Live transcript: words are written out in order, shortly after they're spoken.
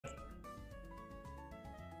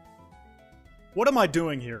What am I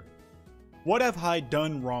doing here? What have I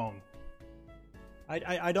done wrong?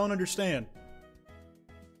 I don't understand.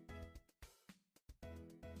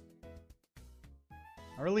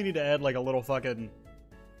 I really need to add like a little fucking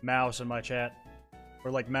mouse in my chat.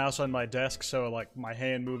 Or like mouse on my desk so like my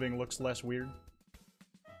hand moving looks less weird.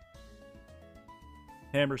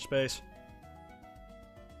 Hammer space.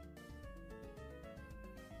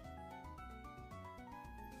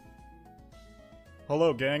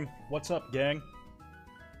 Hello, gang. What's up, gang?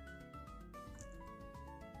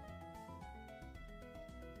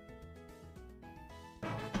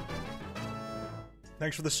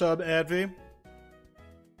 Thanks for the sub, Advi.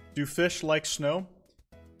 Do fish like snow?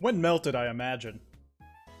 When melted, I imagine.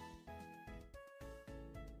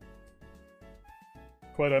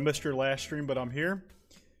 Quite, I missed your last stream, but I'm here.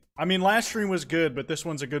 I mean, last stream was good, but this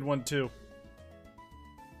one's a good one too.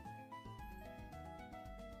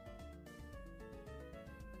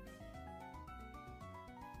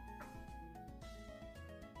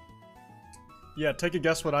 Yeah, take a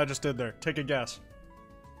guess what I just did there. Take a guess.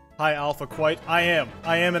 Hi, Alpha Kwite. I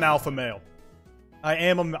am an alpha male. I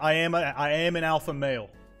am an alpha male.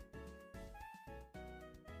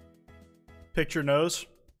 Picture nose,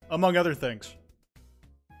 among other things.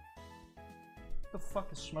 What the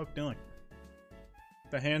fuck is Smoke doing?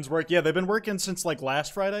 The hands work. Yeah, they've been working since like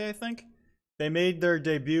last Friday, I think. They made their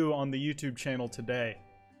debut on the YouTube channel today,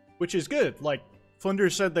 which is good. Like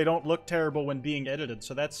Flinders said, they don't look terrible when being edited,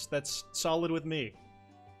 so that's solid with me.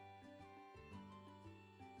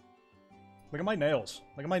 Look at my nails.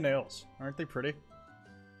 Look at my nails. Aren't they pretty?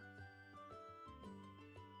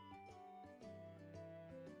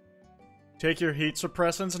 Take your heat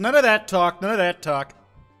suppressants. None of that talk. None of that talk.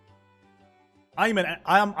 I'm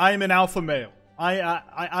an alpha male.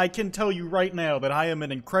 I can tell you right now that I am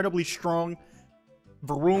an incredibly strong,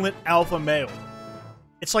 virulent alpha male.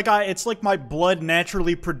 It's like my blood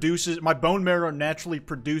naturally produces, my bone marrow naturally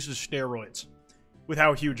produces steroids with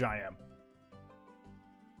how huge I am.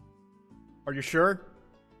 Are you sure?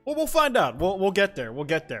 Well, we'll find out. We'll get there. We'll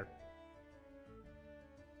get there.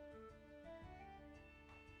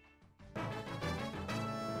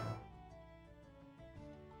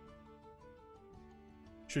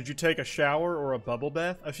 Should you take a shower or a bubble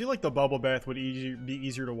bath? I feel like the bubble bath would be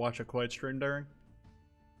easier to watch a Kwite stream during.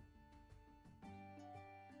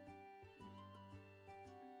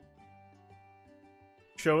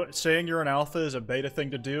 Saying you're an alpha is a beta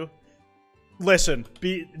thing to do. Listen,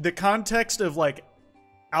 the context of like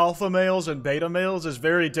alpha males and beta males is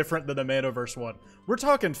very different than the Omegaverse one. We're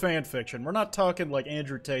talking fan fiction. We're not talking like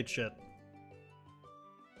Andrew Tate shit.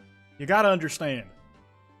 You gotta understand.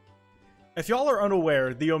 If y'all are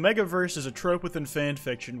unaware, the Omegaverse is a trope within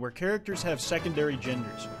fanfiction where characters have secondary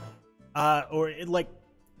genders.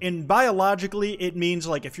 Biologically, it means,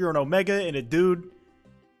 like, if you're an Omega and a dude,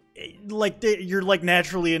 you're, like,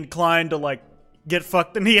 naturally inclined to, like, get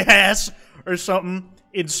fucked in the ass or something.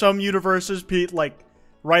 In some universes, like,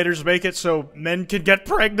 writers make it so men can get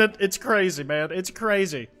pregnant. It's crazy, man. It's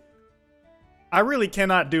crazy. I really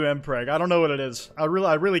cannot do MPreg. I don't know what it is. I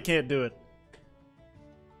really can't do it.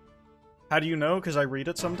 How do you know? Because I read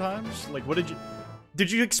it sometimes? Like, what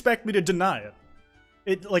did you expect me to deny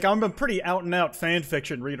it? Like, I'm a pretty out-and-out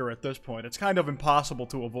fanfiction reader at this point. It's kind of impossible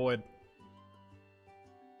to avoid.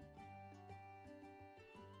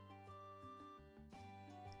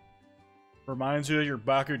 Reminds you of your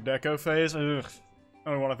Baku Deco phase? Ugh.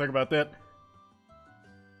 I don't want to think about that.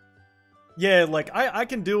 Yeah, like, I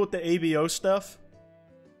can deal with the ABO stuff,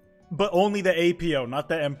 but only the APO, not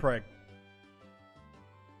the MPreg.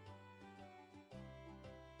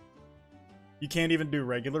 You can't even do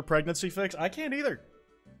regular pregnancy fix? I can't either.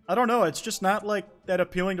 I don't know, it's just not, like, that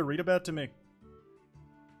appealing to read about to me.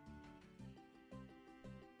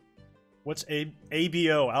 What's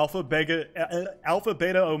ABO? Alpha,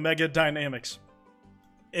 Beta, Omega Dynamics.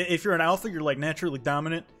 If you're an alpha, you're, like, naturally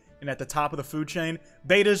dominant and at the top of the food chain.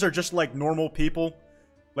 Betas are just, like, normal people.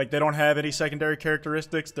 Like, they don't have any secondary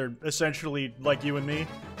characteristics. They're essentially like you and me.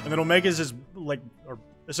 And then Omegas is, like, are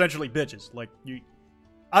essentially bitches. Like, you...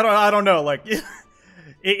 I don't know, like,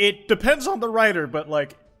 it depends on the writer, but,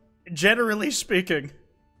 like, generally speaking.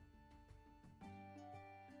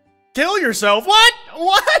 Kill yourself? What?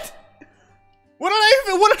 What? What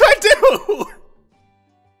did I do?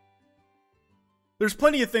 There's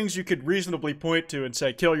plenty of things you could reasonably point to and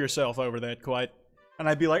say, kill yourself over that, Kwite. And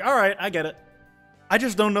I'd be like, alright, I get it. I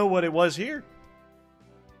just don't know what it was here.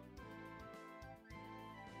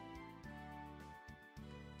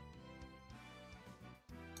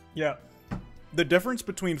 Yeah. The difference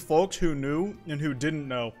between folks who knew and who didn't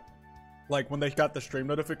know, like when they got the stream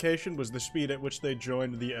notification, was the speed at which they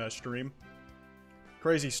joined the stream.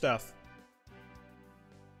 Crazy stuff.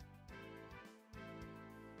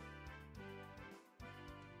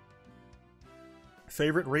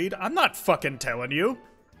 Favorite read? I'm not fucking telling you.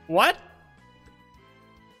 What?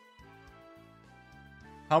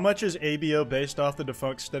 How much is ABO based off the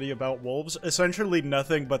defunct study about wolves? Essentially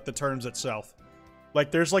nothing but the terms itself. Like,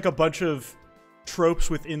 there's like a bunch of tropes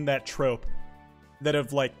within that trope that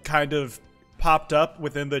have like kind of popped up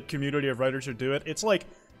within the community of writers who do it. It's like,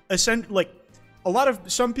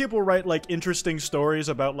 some people write like interesting stories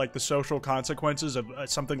about like the social consequences of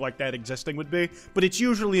something like that existing would be, but it's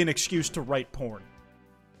usually an excuse to write porn.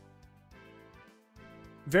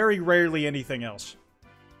 Very rarely anything else.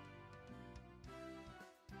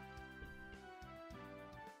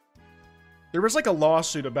 There was like a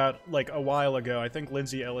lawsuit about like a while ago. I think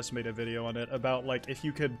Lindsay Ellis made a video on it about like if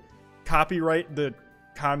you could copyright the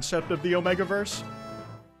concept of the Omegaverse.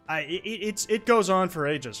 It goes on for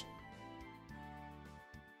ages.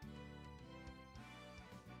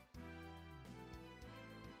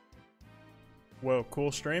 Whoa,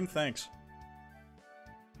 cool stream. Thanks.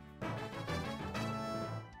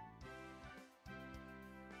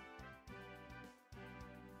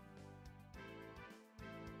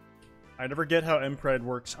 I never get how MPred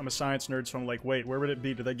works. I'm a science nerd, so I'm like, wait, where would it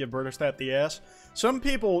be? Do they give Bertostat the ass? Some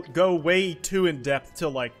people go way too in-depth to,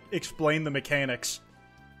 like, explain the mechanics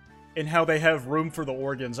and how they have room for the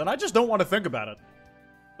organs, and I just don't want to think about it.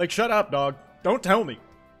 Like, shut up, dog. Don't tell me.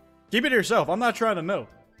 Keep it to yourself. I'm not trying to know.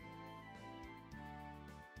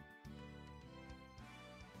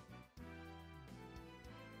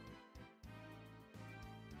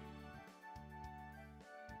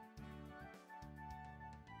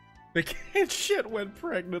 They can't shit when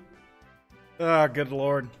pregnant. Ah, good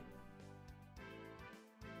lord.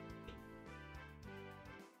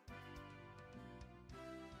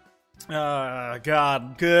 Ah,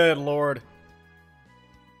 God, good lord.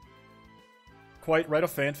 Quite write a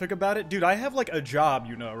fanfic about it? Dude, I have like a job,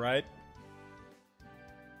 you know, right?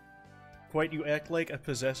 Quite, you act like a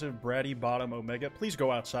possessive, bratty bottom Omega. Please go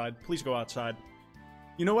outside. Please go outside.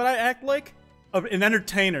 You know what I act like? An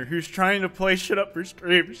entertainer who's trying to play shit up for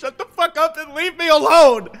stream. Shut the fuck up and leave me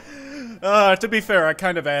alone! To be fair, I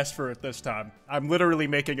kind of asked for it this time. I'm literally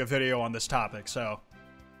making a video on this topic, so...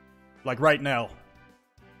 like, right now.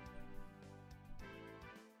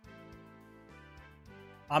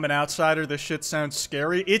 I'm an outsider, this shit sounds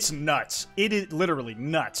scary. It's nuts. It is literally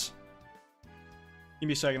nuts. Give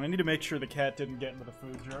me a second, I need to make sure the cat didn't get into the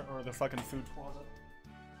food jar, or the fucking food closet.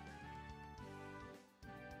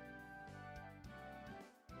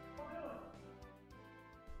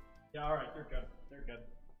 Yeah, alright, you're good. You're good.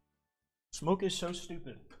 Smoke is so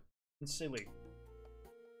stupid and silly.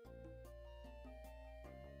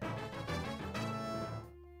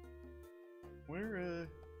 Where,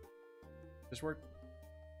 this work?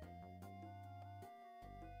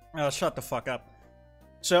 Oh, shut the fuck up.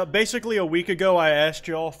 So, basically a week ago I asked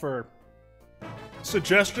y'all for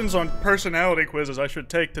suggestions on personality quizzes I should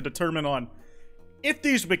take to determine on if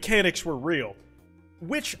these mechanics were real.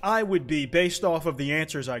 Which I would be based off of the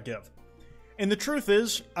answers I give. And the truth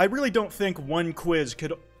is, I really don't think one quiz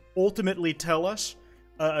could ultimately tell us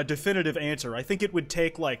a definitive answer. I think it would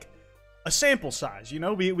take, like, a sample size, you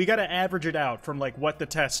know? We gotta average it out from, like, what the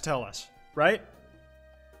tests tell us, right?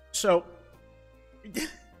 So...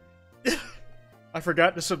 I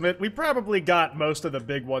forgot to submit. We probably got most of the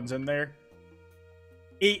big ones in there.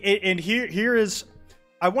 And here is...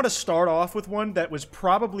 I want to start off with one that was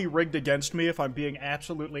probably rigged against me, if I'm being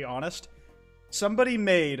absolutely honest. Somebody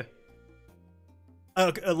made,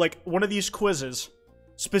 like, one of these quizzes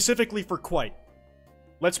specifically for Kwite.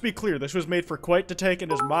 Let's be clear, this was made for Kwite to take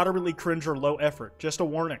and is moderately cringe or low effort. Just a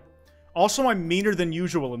warning. Also, I'm meaner than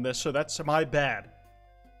usual in this, so that's my bad.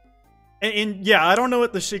 And yeah, I don't know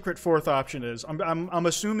what the secret fourth option is. I'm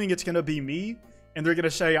assuming it's gonna be me, and they're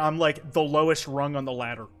gonna say I'm, like, the lowest rung on the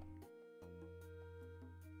ladder.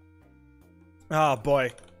 Oh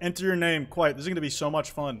boy. Enter your name, Kwite. This is going to be so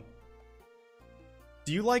much fun.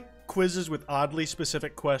 Do you like quizzes with oddly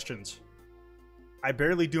specific questions? I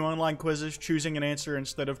barely do online quizzes, choosing an answer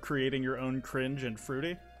instead of creating your own cringe and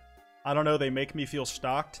fruity. I don't know, they make me feel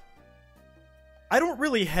stalked. I don't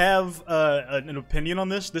really have an opinion on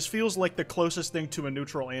this. This feels like the closest thing to a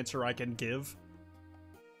neutral answer I can give.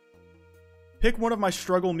 Pick one of my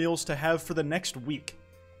struggle meals to have for the next week.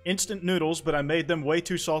 Instant noodles, but I made them way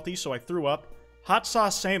too salty, so I threw up. Hot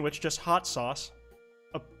sauce sandwich, just hot sauce.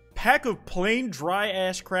 A pack of plain,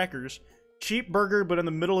 dry-ass crackers. Cheap burger, but in the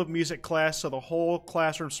middle of music class, so the whole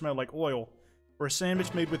classroom smelled like oil. Or a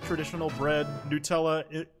sandwich made with traditional bread,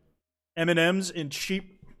 Nutella, M&M's, and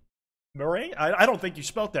cheap Murray? I don't think you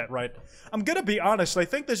spelt that right. I'm gonna be honest, I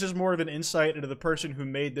think this is more of an insight into the person who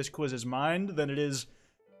made this quiz's mind than it is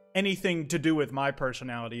anything to do with my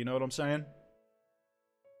personality, you know what I'm saying?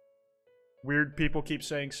 Weird people keep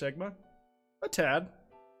saying Sigma? A tad.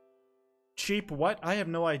 Cheap what? I have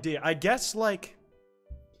no idea. I guess, like...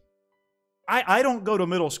 I don't go to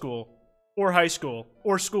middle school, or high school,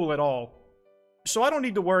 or school at all. So I don't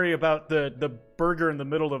need to worry about the burger in the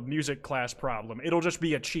middle of music class problem. It'll just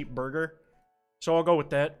be a cheap burger. So I'll go with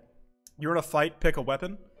that. You're in a fight, pick a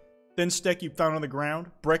weapon. Thin stick you found on the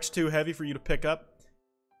ground. Bricks too heavy for you to pick up.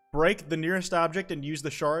 Break the nearest object and use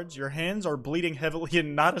the shards. Your hands are bleeding heavily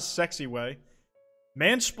in not a sexy way.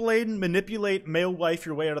 Mansplain, manipulate, male wife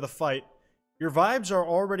your way out of the fight. Your vibes are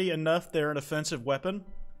already enough they're an offensive weapon.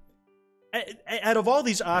 Out of all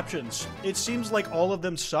these options, it seems like all of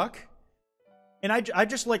them suck. And I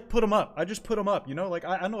just, like, put them up. I just put them up, you know? Like,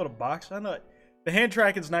 I know how to box. I know... The hand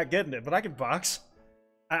tracking's not getting it, but I can box.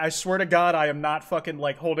 I swear to God, I am not fucking,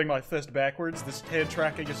 like, holding my fist backwards. This hand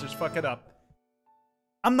tracking is just fucking up.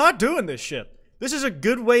 I'm not doing this shit. This is a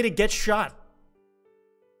good way to get shot.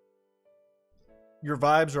 Your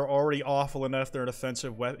vibes are already awful enough they're an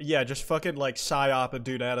offensive weapon. Yeah, just fucking, like, psyop a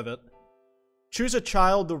dude out of it. Choose a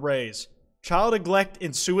child to raise. Child neglect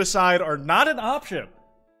and suicide are not an option.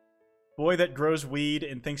 Boy that grows weed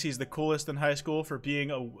and thinks he's the coolest in high school for being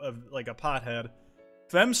like a pothead.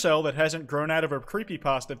 Femcel that hasn't grown out of her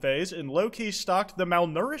creepypasta phase and low-key stalked the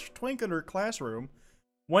malnourished twink in her classroom.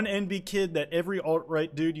 One NB kid that every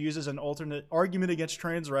alt-right dude uses an alternate argument against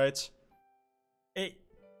trans rights.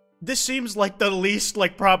 This seems like the least,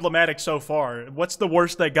 like, problematic so far. What's the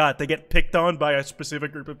worst they got? They get picked on by a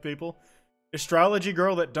specific group of people? Astrology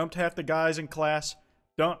girl that dumped half the guys in class.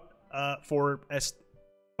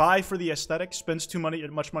 Buy for the aesthetic. Spends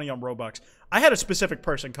much money on Robux. I had a specific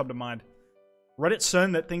person come to mind. Reddit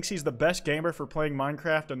son that thinks he's the best gamer for playing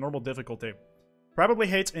Minecraft on normal difficulty. Probably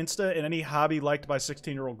hates Insta and any hobby liked by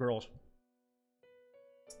 16-year-old girls.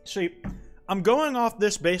 See, I'm going off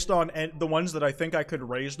this based on the ones that I think I could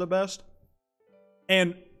raise the best.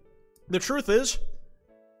 And the truth is,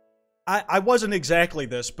 I wasn't exactly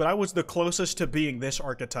this, but I was the closest to being this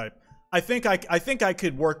archetype. I think I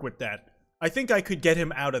could work with that. I think I could get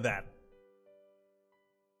him out of that.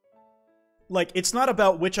 Like, it's not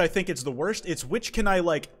about which I think it's the worst, it's which can I,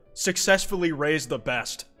 like, successfully raise the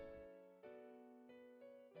best.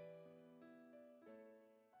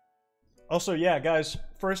 Also, yeah, guys,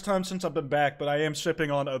 first time since I've been back, but I am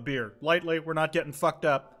sipping on a beer. Lightly, we're not getting fucked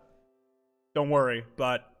up. Don't worry,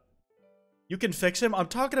 but you can fix him. I'm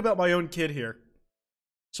talking about my own kid here.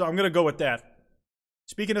 So I'm gonna go with that.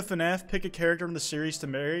 Speaking of FNAF, pick a character in the series to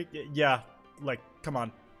marry. Yeah, like, come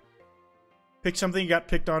on. Pick something you got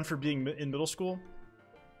picked on for being in middle school.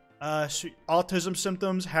 Autism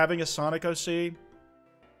symptoms, having a Sonic OC.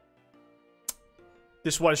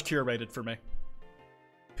 This was curated for me.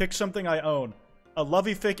 Pick something I own. A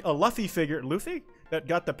Luffy figure, Luffy? That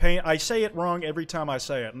got the paint. I say it wrong every time I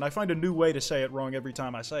say it, and I find a new way to say it wrong every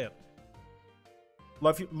time I say it.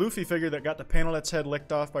 Luffy figure that got the paint on its head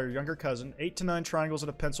licked off by your younger cousin. 8 to 9 triangles in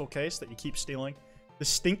a pencil case that you keep stealing. The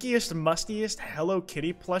stinkiest, mustiest Hello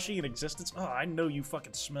Kitty plushie in existence. Oh, I know you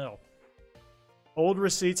fucking smell. Old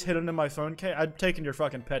receipts hidden in my phone case. I'm taking your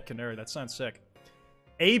fucking pet canary. That sounds sick.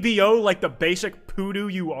 ABO like the basic poodoo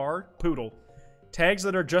you are. Poodle. Tags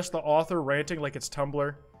that are just the author ranting like it's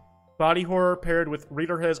Tumblr. Body horror paired with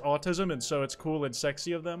reader has autism and so it's cool and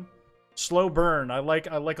sexy of them. Slow burn. I like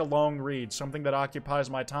a long read. Something that occupies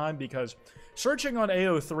my time because searching on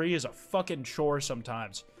AO3 is a fucking chore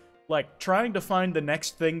sometimes. Like, trying to find the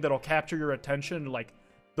next thing that'll capture your attention, like,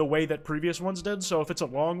 the way that previous ones did. So if it's a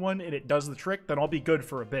long one and it does the trick, then I'll be good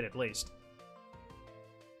for a bit at least.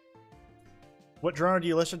 What genre do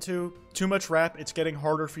you listen to? Too much rap, it's getting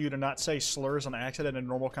harder for you to not say slurs on accident in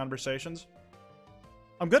normal conversations.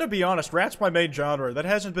 I'm gonna be honest, rap's my main genre. That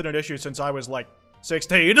hasn't been an issue since I was, like,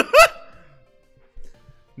 16.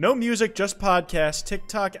 No music, just podcasts,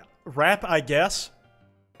 TikTok, rap, I guess.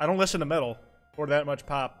 I don't listen to metal, or that much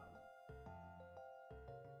pop.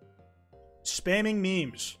 Spamming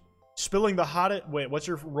memes. Spilling the hottest... Wait, what's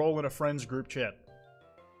your role in a friend's group chat?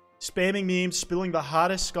 Spamming memes, spilling the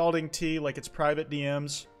hottest scalding tea like it's private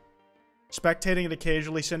DMs. Spectating and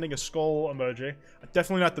occasionally sending a skull emoji.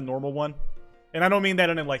 Definitely not the normal one. And I don't mean that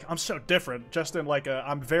in like, I'm so different. Just in like,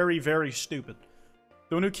 I'm very, very stupid.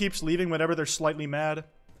 The one who keeps leaving whenever they're slightly mad.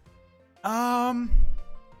 Probably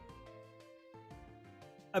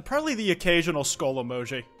the occasional skull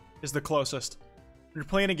emoji is the closest. When you're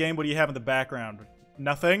playing a game, what do you have in the background?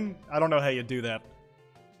 Nothing? I don't know how you do that.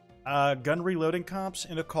 Gun reloading comps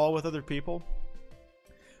in a call with other people.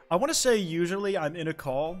 I want to say usually I'm in a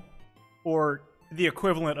call or the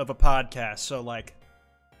equivalent of a podcast. So, like,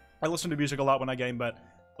 I listen to music a lot when I game, but,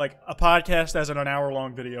 like, a podcast as in an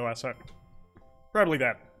hour-long video essay. Probably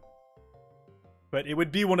that. But it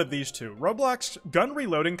would be one of these two. Roblox gun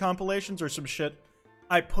reloading compilations or some shit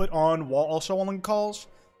I put on while also on calls,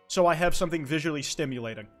 so I have something visually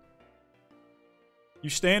stimulating. You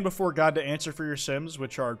stand before God to answer for your sins,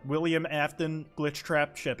 which are William Afton glitch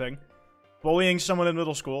trap shipping, bullying someone in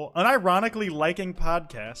middle school, unironically liking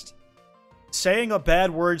podcasts, saying a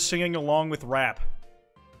bad word singing along with rap,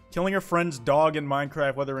 killing a friend's dog in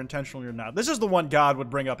Minecraft whether intentionally or not. This is the one God would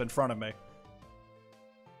bring up in front of me.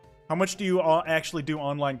 How much do you actually do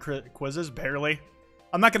online quizzes? Barely.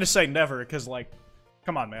 I'm not gonna say never, because, like,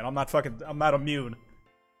 come on, man, I'm not immune.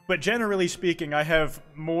 But generally speaking, I have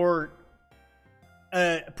more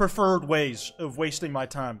preferred ways of wasting my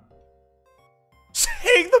time.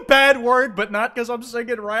 Saying the bad word, but not because I'm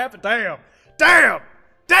singing rap? Damn! Damn!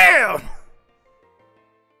 Damn!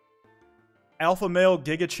 Alpha male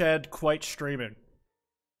Giga Chad Kwite streaming.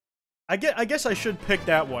 I guess I should pick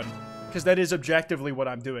that one, because that is objectively what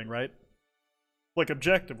I'm doing, right? Like,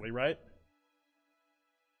 objectively, right?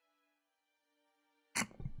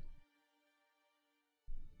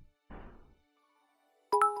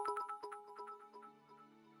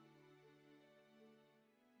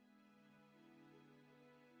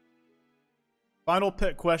 Final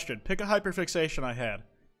question. Pick a hyperfixation I had.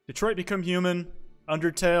 Detroit Become Human,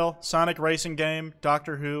 Undertale, Sonic Racing Game,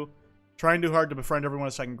 Doctor Who, Trying Too Hard to Befriend Everyone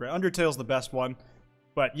in Second Grade. Undertale's the best one,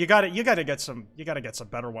 but you gotta get some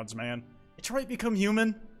better ones, man. Detroit Become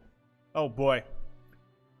Human? Oh boy.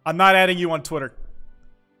 I'm not adding you on Twitter.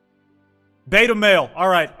 Beta male.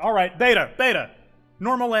 Alright, beta.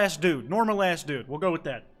 Normal ass dude. We'll go with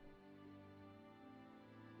that.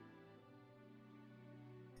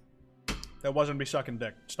 That wasn't me sucking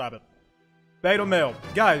dick. Stop it. Beta male.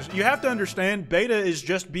 Guys, you have to understand, beta is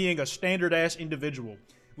just being a standard-ass individual.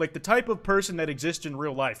 Like, the type of person that exists in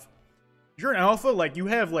real life. If you're an alpha, like, you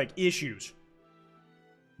have, like, issues.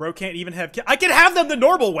 Bro can't even have kids. I can have them the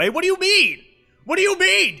normal way! What do you mean? What do you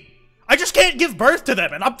mean? I just can't give birth to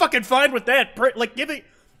them, and I'm fucking fine with that. Like, giving...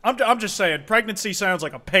 I'm just saying, pregnancy sounds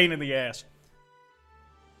like a pain in the ass.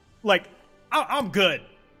 Like, I'm good.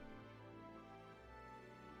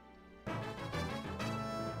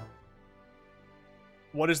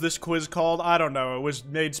 What is this quiz called? I don't know. It was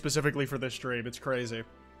made specifically for this stream. It's crazy.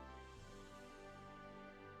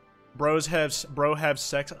 Bro have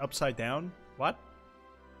sex upside down? What?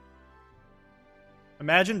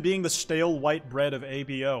 Imagine being the stale white bread of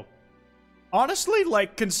ABO. Honestly,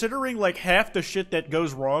 like, considering, like, half the shit that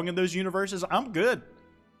goes wrong in those universes, I'm good.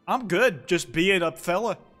 I'm good just being a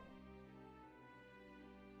fella.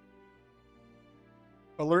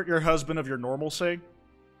 Alert your husband of your normalcy?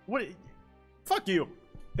 What? Fuck you.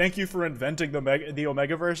 Thank you for inventing the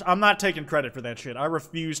Omegaverse. I'm not taking credit for that shit. I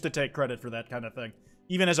refuse to take credit for that kind of thing.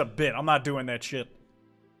 Even as a bit, I'm not doing that shit.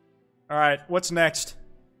 Alright, what's next?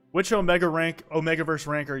 Which Omegaverse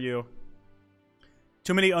rank are you?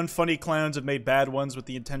 Too many unfunny clowns have made bad ones with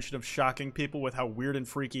the intention of shocking people with how weird and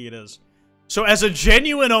freaky it is. So as a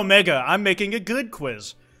genuine Omega, I'm making a good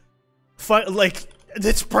quiz. Like,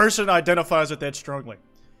 this person identifies with that strongly.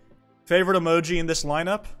 Favorite emoji in this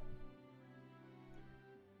lineup?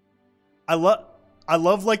 I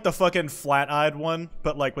love, like, the fucking flat-eyed one,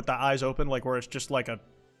 but, like, with the eyes open, like, where it's just, like, a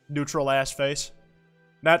neutral-ass face.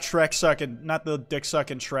 Not Shrek sucking, not the dick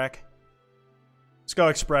sucking Shrek. Let's go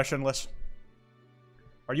expressionless.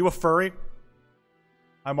 Are you a furry?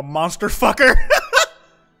 I'm a monster fucker.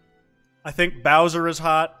 I think Bowser is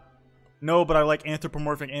hot. No, but I like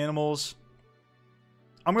anthropomorphic animals.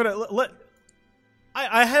 I'm gonna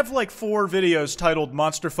I have like 4 videos titled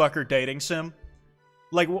Monster Fucker Dating Sim.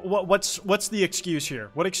 Like, what's the excuse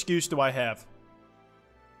here? What excuse do I have?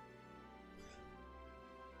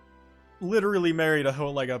 Literally married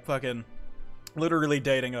literally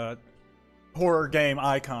dating a horror game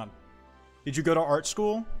icon. Did you go to art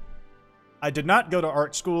school? I did not go to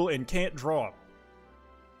art school and can't draw.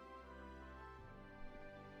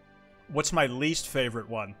 What's my least favorite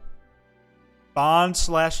one?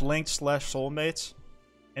 Bond/linked/soulmates?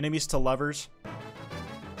 Enemies to lovers?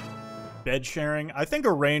 Bed sharing? I think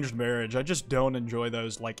arranged marriage. I just don't enjoy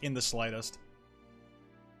those, like, in the slightest.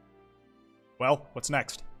 Well, what's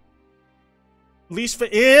next?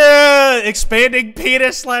 Expanding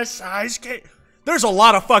penis/size cake. There's a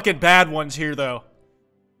lot of fucking bad ones here, though.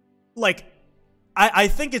 Like, I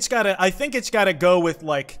think it's gotta go with,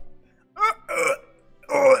 like...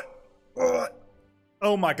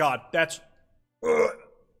 Oh my god, that's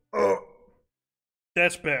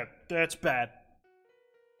bad. That's bad.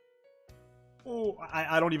 Oh,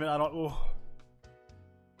 I don't even, oh.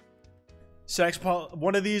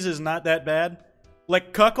 One of these is not that bad.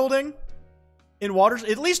 Like, cuckolding in waters,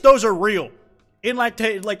 at least those are real. In like,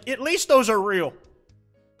 at least those are real.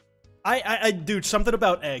 Dude, something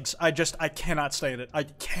about eggs. I cannot stand it. I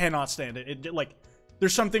cannot stand it. Like,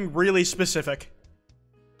 there's something really specific.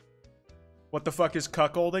 What the fuck is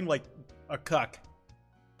cuckolding? Like, a cuck.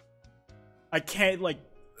 I can't, like,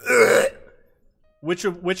 ugh. Which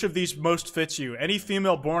of these most fits you? Any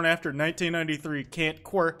female born after 1993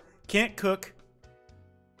 can't cook.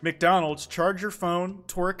 McDonald's, charge your phone,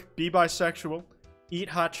 twerk, be bisexual, eat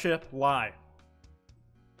hot chip, lie.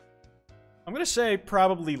 I'm gonna say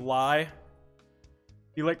probably lie.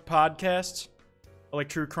 You like podcasts? I like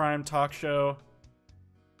true crime talk show.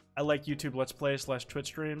 I like YouTube Let's Play / Twitch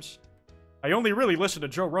streams. I only really listen to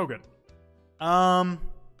Joe Rogan.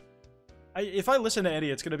 If I listen to any,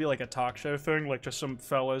 it's gonna be like a talk show thing, like just some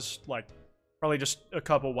fellas, like probably just a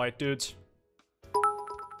couple white dudes.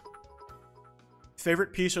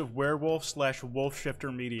 Favorite piece of werewolf / wolf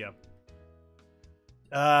shifter media?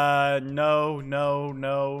 No.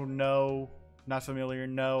 Not familiar,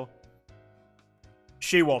 no.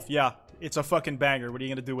 She-Wolf, yeah. It's a fucking banger. What are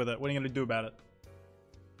you gonna do with it? What are you gonna do about it?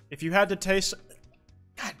 If you had to taste...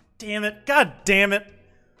 God damn it. God damn it.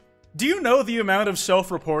 Do you know the amount of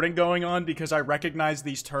self-reporting going on because I recognize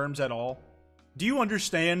these terms at all? Do you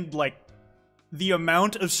understand, like, the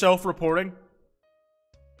amount of self-reporting?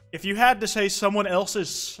 If you had to say someone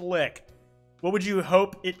else's slick, what would you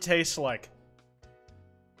hope it tastes like?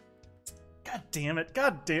 God damn it.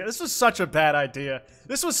 God damn it. This was such a bad idea.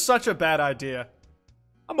 This was such a bad idea.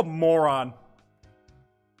 I'm a moron.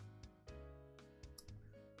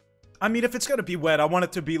 I mean, if it's gonna be wet, I want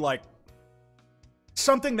it to be, like,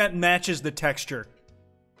 something that matches the texture.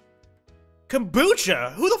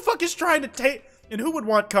 Kombucha? Who the fuck is trying to taste... And who would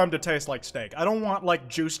want cum to taste like steak? I don't want, like,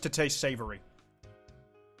 juice to taste savory.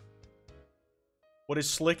 What is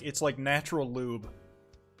slick? It's like natural lube.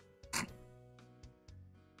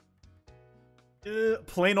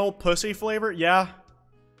 Plain old pussy flavor? Yeah.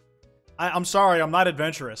 I'm sorry, I'm not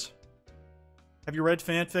adventurous. Have you read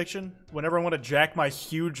fanfiction? Whenever I want to jack my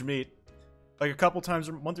huge meat. Like a couple times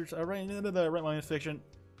a month or so, I write my fiction.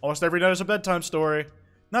 Almost every night is a bedtime story.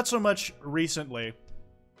 Not so much recently.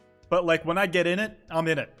 But like when I get in it, I'm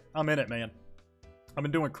in it. I'm in it, man. I've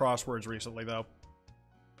been doing crosswords recently, though.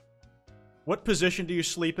 What position do you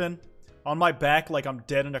sleep in? On my back like I'm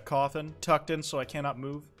dead in a coffin, tucked in so I cannot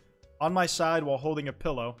move. On my side while holding a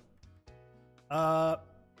pillow.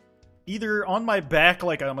 Either on my back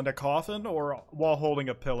like I'm in a coffin or while holding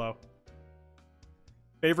a pillow.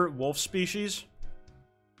 Favorite wolf species?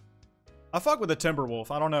 I fuck with a timber wolf.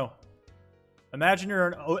 I don't know. Imagine you're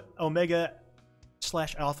an Omega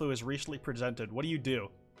 / Alpha is recently presented. What do you do?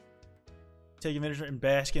 Take advantage and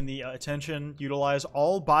bask in the attention. Utilize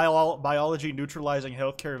all biology neutralizing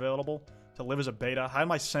healthcare available to live as a beta. Hide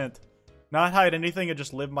my scent. Not hide anything and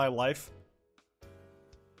just live my life.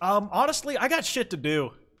 Honestly, I got shit to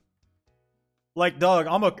do. Like, dog,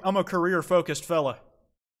 I'm a career-focused fella.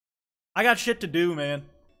 I got shit to do, man.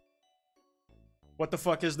 What the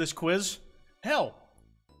fuck is this quiz? Hell.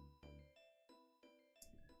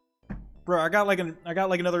 Bro, I got like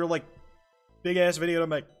another, like, big-ass video to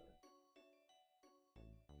make.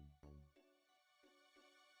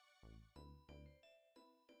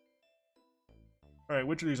 Alright,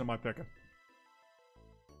 which of these am I picking?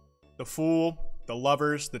 The Fool, the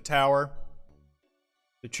Lovers, the Tower,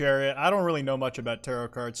 the Chariot. I don't really know much about tarot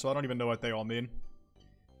cards, so I don't even know what they all mean.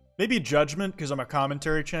 Maybe Judgment, because I'm a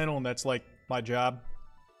commentary channel and that's, like, my job.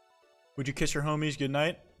 Would you kiss your homies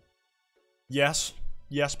goodnight? Yes.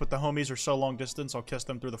 Yes, but the homies are so long distance, I'll kiss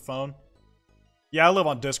them through the phone. Yeah, I live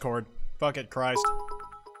on Discord. Fuck it, Christ.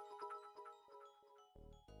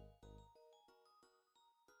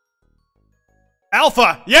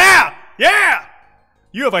 Alpha! Yeah! Yeah!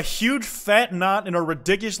 You have a huge fat knot and are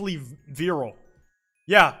ridiculously virile.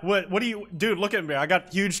 Yeah, what do you... Dude, look at me. I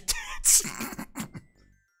got huge tits.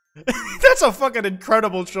 That's a fucking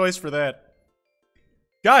incredible choice for that.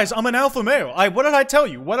 Guys, I'm an alpha male. What did I tell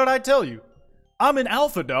you? What did I tell you? I'm an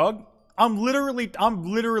alpha, dog. I'm literally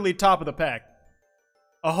top of the pack.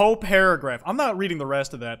 A whole paragraph. I'm not reading the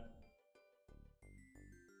rest of that.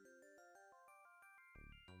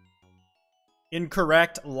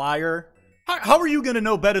 Incorrect, liar. How are you gonna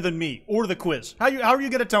know better than me or the quiz? How are you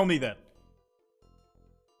gonna tell me that?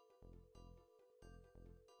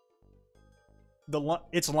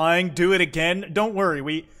 It's lying. Do it again. Don't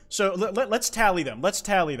worry. Let's tally them. Let's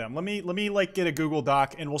tally them. Let me like get a Google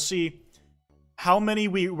Doc and we'll see how many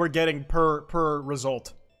we're getting per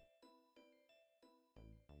result.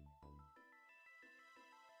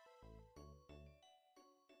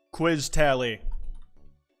 quiz tally.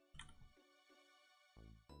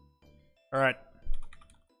 Alright.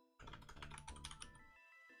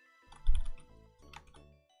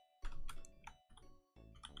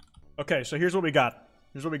 Okay, so here's what we got.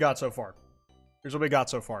 Here's what we got so far. Here's what we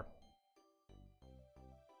got so far.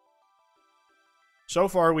 So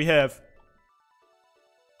far, we have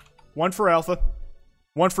 1 for alpha,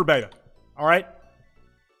 1 for beta. Alright?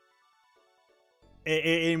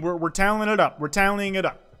 And we're tallying it up. We're tallying it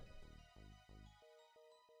up.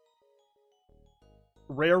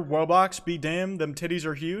 Rare Wobox, be damned, them titties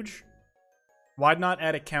are huge. Why not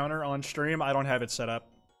add a counter on stream? I don't have it set up.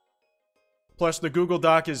 Plus, the Google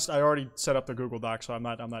Doc is... I already set up the Google Doc, so I'm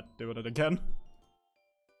not doing it again.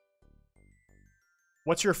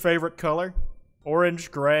 What's your favorite color?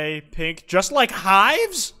 Orange, gray, pink. Just like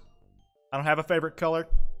hives? I don't have a favorite color.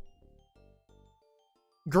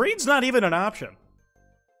 Green's not even an option.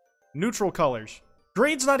 Neutral colors.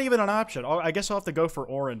 Green's not even an option. Oh, I guess I'll have to go for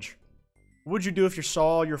orange. What would you do if you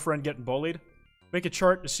saw your friend getting bullied? Make a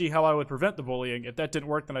chart to see how I would prevent the bullying. If that didn't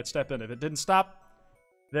work, then I'd step in. If it didn't stop,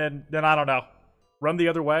 then I don't know. Run the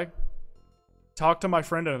other way. Talk to my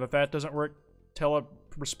friend, and if that doesn't work, tell a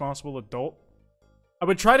responsible adult. I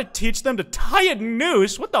would try to teach them to tie a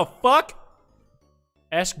noose. What the fuck?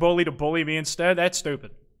 Ask bully to bully me instead? That's stupid.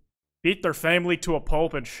 Beat their family to a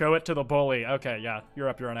pulp and show it to the bully. Okay, yeah, you're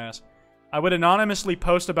up your own ass. I would anonymously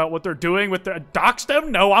post about what they're doing with their... Dox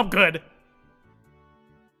them? No, I'm good.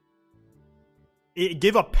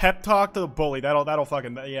 Give a pep talk to the bully. That'll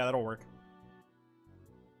fucking... Yeah, that'll work.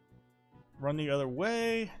 Run the other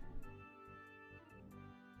way.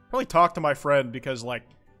 Probably talk to my friend because, like,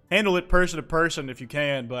 handle it person to person if you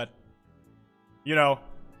can, but... You know...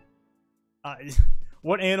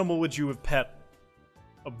 what animal would you have pet?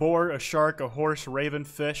 A boar, a shark, a horse, raven,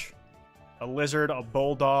 fish, a lizard, a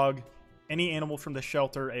bulldog, any animal from the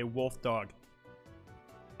shelter, a wolf dog.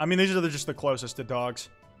 I mean, these are just the closest to dogs.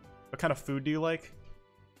 What kind of food do you like?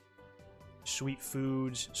 Sweet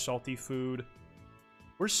foods, salty food.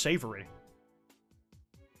 Where's savory?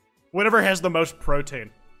 Whatever has the most protein.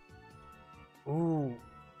 Ooh.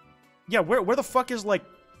 Yeah, where the fuck is, like,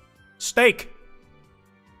 steak?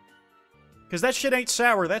 Because that shit ain't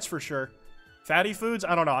sour, that's for sure. Fatty foods?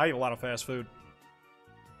 I don't know. I eat a lot of fast food.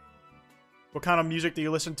 What kind of music do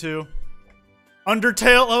you listen to?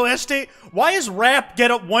 Undertale OST? Why is rap get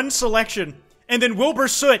up one selection and then Wilbur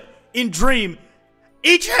Soot in Dream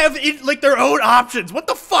each have like their own options? What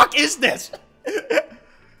the fuck is this?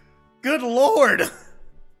 Good lord.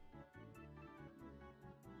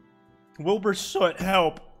 Wilbur Soot,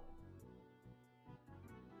 help.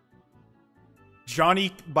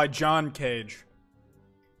 Johnny by John Cage.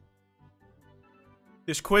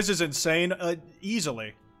 This quiz is insane.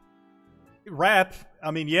 Easily. Rap, I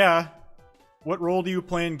mean, yeah. What role do you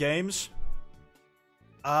play in games?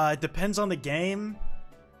 It depends on the game.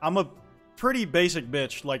 I'm a pretty basic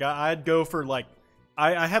bitch. Like, I'd go for, like...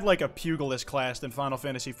 I had, like, a pugilist class in Final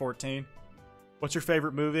Fantasy XIV. What's your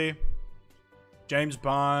favorite movie? James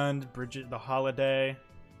Bond, Bridget the Holiday,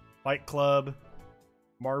 Fight Club,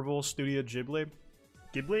 Marvel, Studio Ghibli.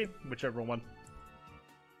 Ghibli? Whichever one.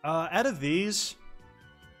 Out of these...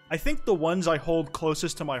 I think the ones I hold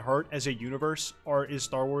closest to my heart as a universe is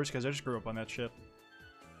Star Wars, because I just grew up on that shit.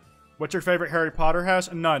 What's your favorite Harry Potter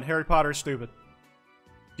house? None. Harry Potter's stupid.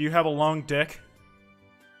 Do you have a long dick?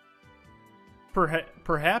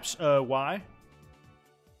 Perhaps? Why?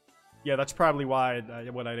 Yeah, that's probably why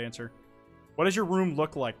what I'd answer. What does your room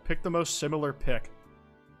look like? Pick the most similar pick.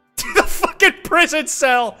 The fucking prison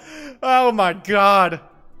cell! Oh my god.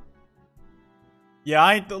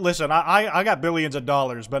 Yeah, listen, I got billions of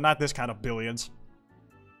dollars, but not this kind of billions.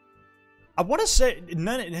 I want to say,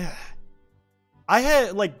 I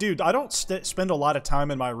had, like, dude, I don't spend a lot of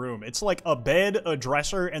time in my room. It's like a bed, a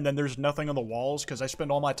dresser, and then there's nothing on the walls, because I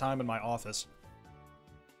spend all my time in my office.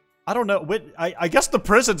 I don't know, I guess the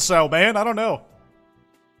prison cell, man, I don't know.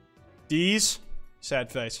 D's,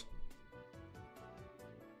 sad face.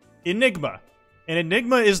 Enigma. An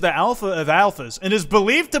Enigma is the alpha of alphas, and is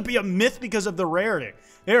believed to be a myth because of the rarity.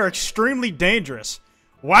 They are extremely dangerous.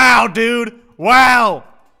 Wow, dude! Wow!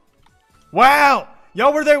 Wow!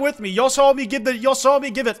 Y'all were there with me. Y'all saw me give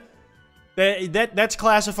it. That's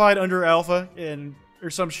classified under alpha or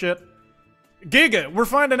some shit. Giga, we're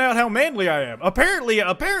finding out how manly I am. Apparently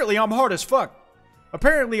I'm hard as fuck.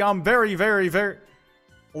 Apparently I'm very, very, very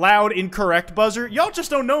loud, incorrect buzzer. Y'all just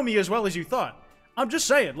don't know me as well as you thought. I'm just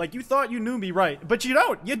saying, like, you thought you knew me right, but you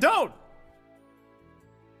don't. You don't.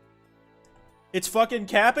 It's fucking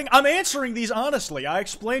capping. I'm answering these honestly. I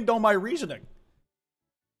explained all my reasoning.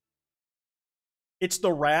 It's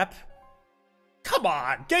the rap. Come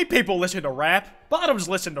on, gay people listen to rap. Bottoms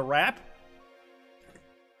listen to rap.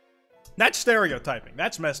 That's stereotyping.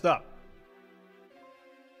 That's messed up.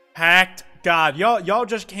 Hacked. God, y'all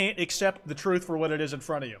just can't accept the truth for what it is in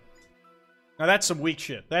front of you. Now that's some weak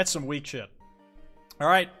shit. That's some weak shit.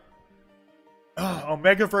 Alright.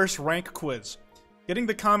 Omegaverse rank quiz. Getting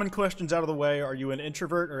the common questions out of the way, are you an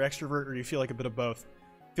introvert or extrovert, or do you feel like a bit of both?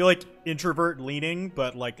 I feel like introvert leaning,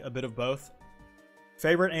 but like a bit of both.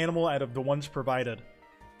 Favorite animal out of the ones provided?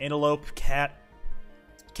 Antelope, cat.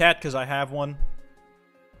 Cat, because I have one.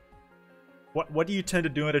 What do you tend to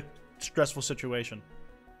do in a stressful situation?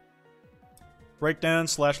 Breakdown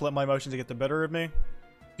 / let my emotions get the better of me.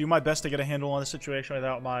 Do my best to get a handle on the situation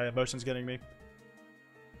without my emotions getting me.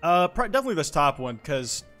 Definitely this top one,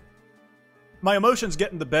 because my emotions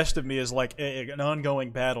getting the best of me is like an ongoing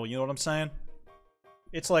battle, you know what I'm saying?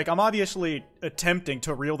 It's like, I'm obviously attempting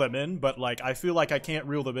to reel them in, but like, I feel like I can't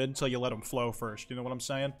reel them in until you let them flow first, you know what I'm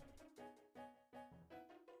saying?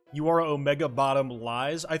 You are Omega Bottom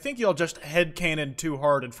lies. I think y'all just headcanon too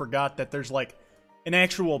hard and forgot that there's like an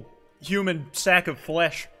actual human sack of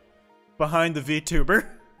flesh behind the VTuber.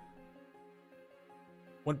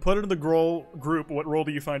 When put into the group, what role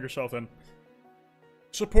do you find yourself in?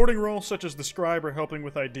 Supporting roles such as the scribe or helping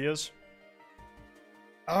with ideas.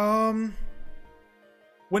 When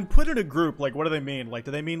put in a group, like, what do they mean? Like,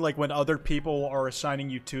 do they mean, like, when other people are assigning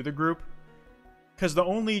you to the group? Because the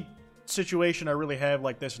only situation I really have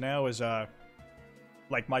like this now is,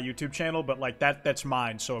 like, my YouTube channel, but, like, that's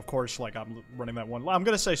mine, so, of course, like, I'm running that one. I'm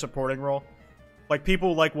gonna say supporting role. Like,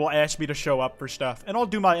 people, like, will ask me to show up for stuff, and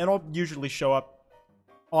I'll usually show up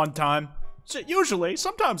on time. So, usually.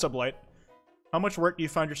 Sometimes I'm late. How much work do you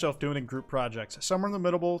find yourself doing in group projects? Somewhere in the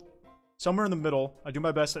middle. I do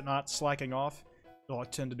my best at not slacking off. I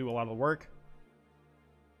tend to do a lot of the work.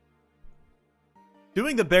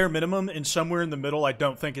 Doing the bare minimum and somewhere in the middle I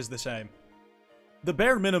don't think is the same. The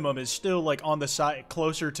bare minimum is still, like, on the side,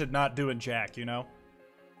 closer to not doing jack, you know?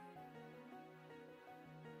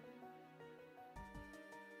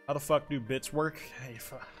 How the fuck do bits work? Hey,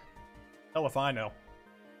 hell if I know.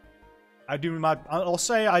 I'll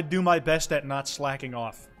say I do my best at not slacking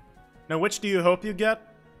off. Now, which do you hope you get?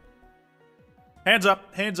 Hands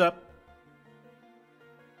up, hands up.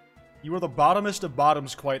 You are the bottomest of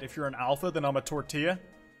bottoms, Kwite. If you're an alpha, then I'm a tortilla.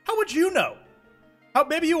 How would you know?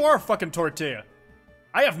 Maybe you are a fucking tortilla.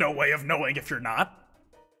 I have no way of knowing if you're not.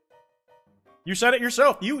 You said it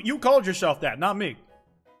yourself. You called yourself that, not me.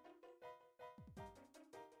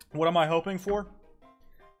 What am I hoping for?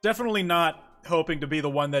 Definitely not hoping to be the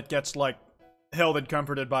one that gets, like, held and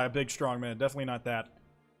comforted by a big strong man. Definitely not that.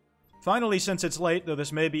 Finally, since it's late, though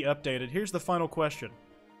this may be updated, here's the final question.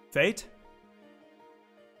 Fate?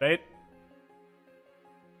 Fate?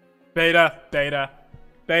 Beta.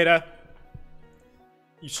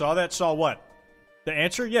 You saw that? Saw what? The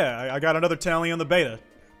answer? Yeah, I got another tally on the beta.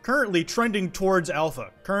 Currently trending towards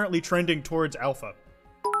alpha.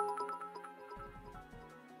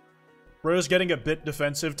 Bro's getting a bit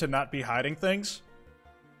defensive to not be hiding things.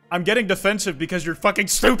 I'm getting defensive because you're fucking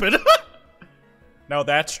stupid. Now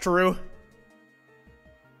that's true.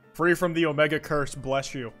 Free from the Omega curse,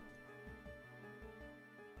 bless you.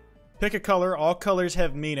 Pick a color. All colors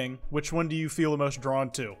have meaning. Which one do you feel the most drawn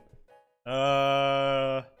to?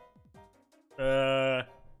 I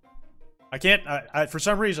can't, for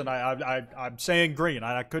some reason, I'm saying green.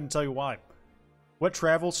 I couldn't tell you why. What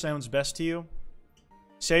travel sounds best to you?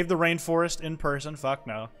 Save the rainforest in person. Fuck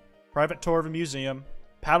no. Private tour of a museum.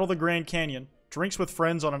 Paddle the Grand Canyon. Drinks with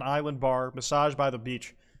friends on an island bar. Massage by the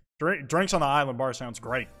beach. Drinks on the island bar sounds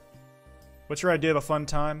great. What's your idea of a fun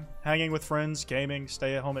time? Hanging with friends, gaming,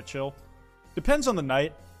 stay at home at chill. Depends on the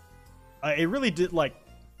night. It really did, like...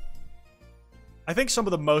 I think some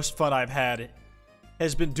of the most fun I've had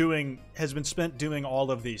has been spent doing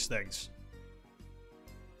all of these things.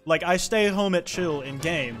 Like, I stay at home at chill and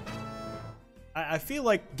game. I feel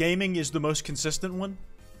like gaming is the most consistent one.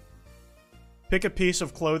 Pick a piece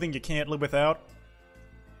of clothing you can't live without.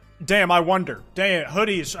 Damn, I wonder. Damn,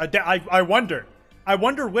 hoodies. I wonder. I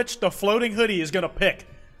wonder which the floating hoodie is gonna pick.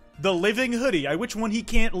 The living hoodie. Which one he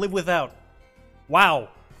can't live without. Wow.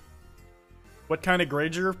 What kind of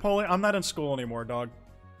grades you're pulling? I'm not in school anymore, dog.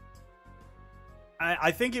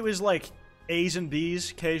 I think it was like A's and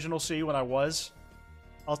B's, occasional C when I was.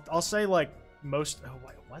 I'll say like most... Oh,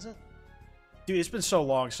 wait, was it? Dude, it's been so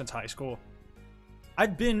long since high school.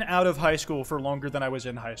 I'd been out of high school for longer than I was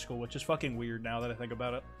in high school, which is fucking weird now that I think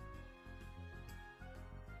about it.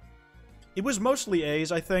 It was mostly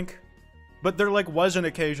A's, I think. But there, like, was an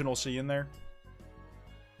occasional C in there.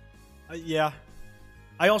 Yeah.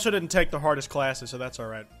 I also didn't take the hardest classes, so that's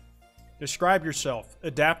alright. Describe yourself.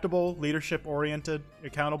 Adaptable, leadership-oriented,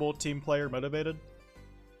 accountable, team player, motivated.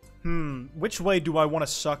 Which way do I want to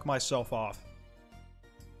suck myself off?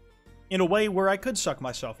 In a way where I could suck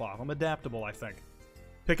myself off. I'm adaptable, I think.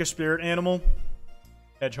 Pick a spirit animal.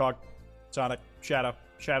 Hedgehog. Sonic. Shadow.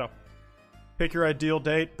 Shadow. Pick your ideal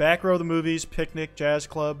date. Back row of the movies. Picnic. Jazz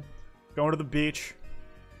club. Going to the beach.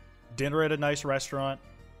 Dinner at a nice restaurant.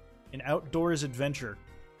 An outdoors adventure.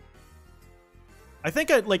 I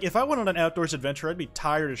think if I went on an outdoors adventure, I'd be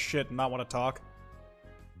tired as shit and not want to talk.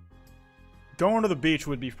 Going to the beach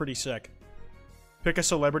would be pretty sick. Pick a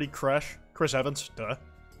celebrity crush. Chris Evans. Duh.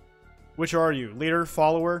 Which are you? Leader?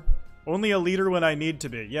 Follower? Only a leader when I need to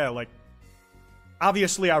be. Yeah, like...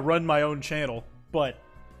 Obviously, I run my own channel, but...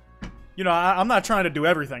 You know, I'm not trying to do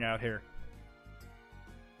everything out here.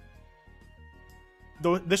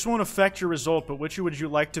 Though this won't affect your result, but which would you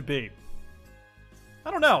like to be?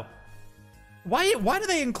 I don't know. Why do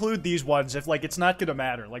they include these ones if, like, it's not gonna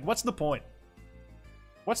matter? Like, what's the point?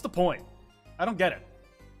 What's the point? I don't get it.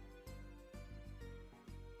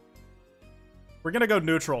 We're gonna go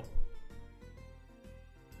neutral.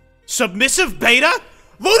 Submissive beta?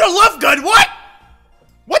 Luna Lovegood, what?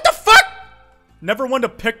 What the fuck? Never one to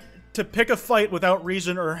pick a fight without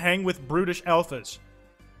reason or hang with brutish alphas.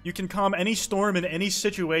 You can calm any storm in any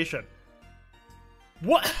situation.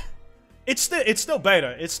 What? It's still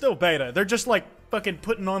beta. It's still beta. They're just, like, fucking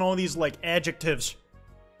putting on all these, like, adjectives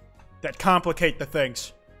that complicate the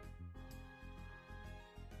things.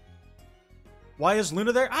 Why is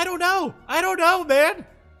Luna there? I don't know. I don't know, man.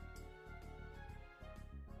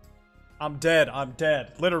 I'm dead. I'm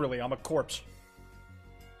dead. Literally, I'm a corpse.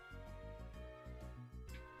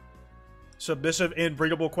 Submissive,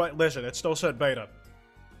 inbreedable, quite. Listen, it still said beta.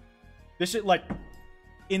 This is, like...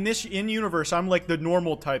 In-universe, I'm like the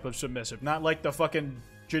normal type of submissive, not like the fucking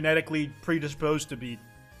genetically predisposed to be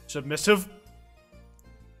submissive.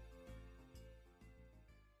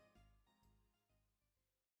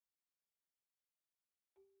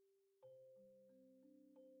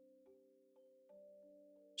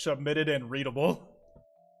 Submitted and readable.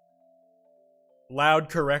 Loud,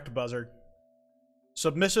 correct buzzer.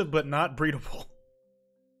 Submissive but not breedable.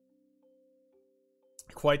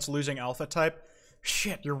 Kwite's losing alpha type.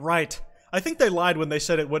 Shit, you're right. I think they lied when they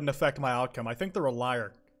said it wouldn't affect my outcome. I think they're a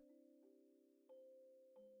liar.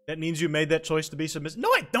 That means you made that choice to be submissive?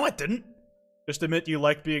 No, I didn't. Just admit you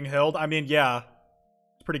like being held. I mean, yeah.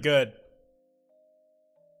 It's pretty good.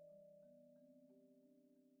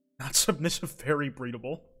 Not submissive, very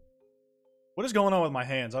breedable. What is going on with my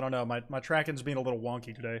hands? I don't know. My tracking's being a little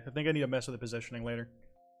wonky today. I think I need to mess with the positioning later.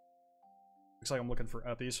 Looks like I'm looking for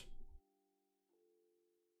uppies.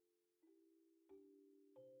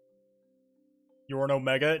 You're an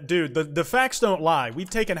Omega? Dude, the facts don't lie. We've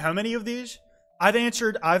taken how many of these? I've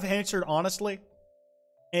answered honestly.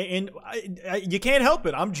 And you can't help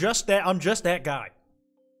it. I'm just that guy.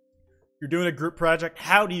 You're doing a group project.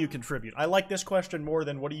 How do you contribute? I like this question more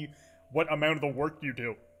than what amount of the work you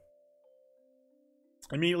do.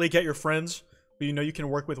 Immediately get your friends who you know you can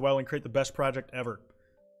work with well and create the best project ever.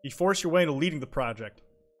 You force your way into leading the project.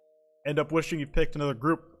 End up wishing you picked another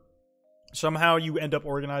group. Somehow you end up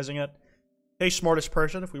organizing it. Hey, smartest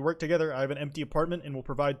person, if we work together, I have an empty apartment and will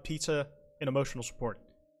provide pizza and emotional support.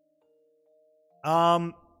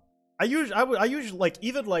 I usually like,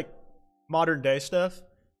 even like modern day stuff,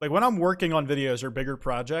 like when I'm working on videos or bigger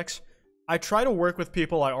projects, I try to work with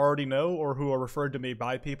people I already know or who are referred to me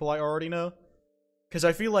by people I already know. Because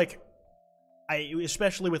I feel like,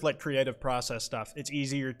 especially with like creative process stuff, it's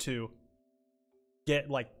easier to get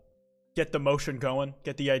the motion going,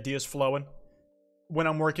 get the ideas flowing. When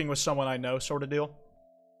I'm working with someone I know, sort of deal.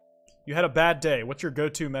 You had a bad day. What's your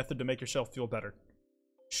go-to method to make yourself feel better?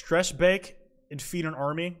 Stress bake and feed an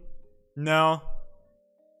army? No.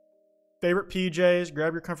 Favorite PJs?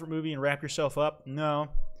 Grab your comfort movie and wrap yourself up? No.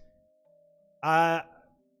 How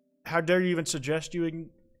dare you even suggest you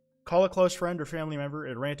call a close friend or family member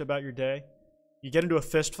and rant about your day? You get into a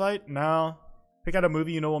fist fight? No. Pick out a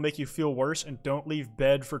movie you know will make you feel worse and don't leave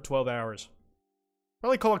bed for 12 hours.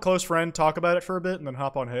 Probably call a close friend, talk about it for a bit, and then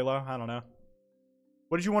hop on Halo. I don't know.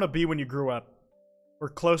 What did you want to be when you grew up? Or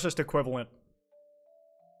closest equivalent?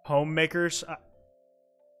 Homemakers?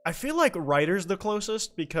 I feel like writer's the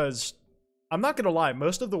closest because, I'm not gonna lie,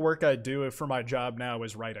 most of the work I do for my job now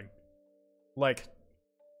is writing. Like,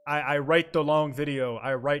 I write the long video,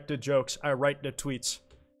 I write the jokes, I write the tweets.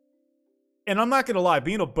 And I'm not gonna lie,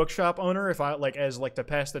 being a bookshop owner, if I, to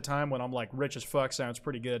pass the time when I'm, like, rich as fuck sounds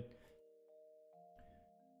pretty good.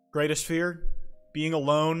 Greatest fear? Being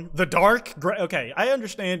alone. The dark? Okay, I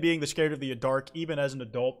understand being scared of the dark, even as an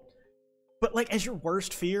adult. But, like, as your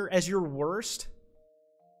worst fear, as your worst,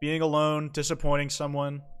 being alone, disappointing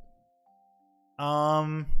someone.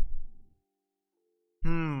 Man,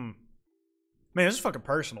 this is fucking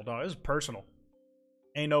personal, dog. This is personal.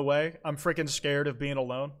 Ain't no way. I'm freaking scared of being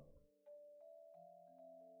alone.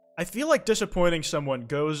 I feel like disappointing someone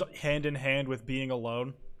goes hand in hand with being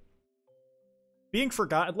alone. Being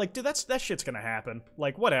forgotten, like, dude, that shit's gonna happen.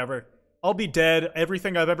 Like, whatever. I'll be dead.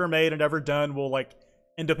 Everything I've ever made and ever done will, like,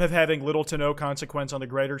 end up having little to no consequence on the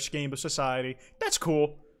greater scheme of society. That's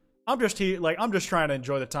cool. I'm just here, like, I'm just trying to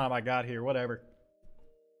enjoy the time I got here, whatever.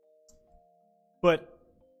 But,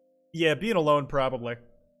 yeah, being alone, probably.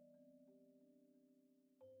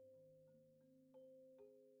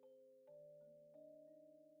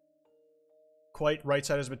 Kwite writes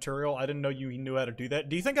out his material. I didn't know you knew how to do that.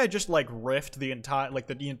 Do you think I just, like, riffed the entire, like,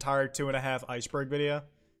 the entire 2.5 iceberg video?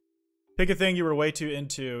 Pick a thing you were way too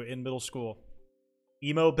into in middle school.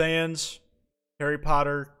 Emo bands, Harry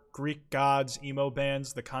Potter, Greek gods, emo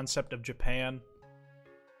bands, the concept of Japan.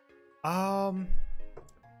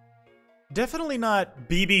 Definitely not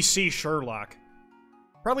BBC Sherlock.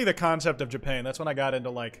 Probably the concept of Japan. That's when I got into,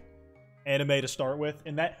 like, anime to start with.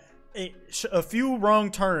 And that... a few wrong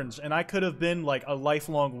turns, and I could have been, like, a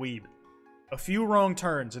lifelong weeb. A few wrong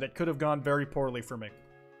turns, and it could have gone very poorly for me.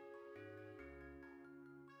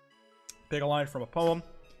 Pick a line from a poem.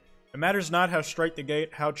 It matters not how straight the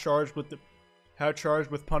gate, how charged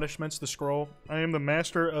with punishments the scroll. I am the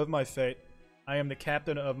master of my fate. I am the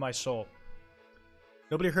captain of my soul.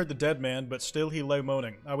 Nobody heard the dead man, but still he lay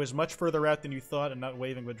moaning. I was much further out than you thought, and not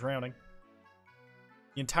waving but drowning.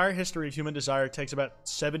 The entire history of human desire takes about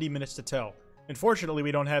 70 minutes to tell. Unfortunately,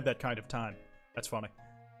 we don't have that kind of time. That's funny.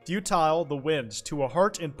 Futile, the winds, to a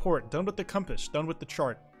heart in port, done with the compass, done with the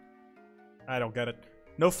chart. I don't get it.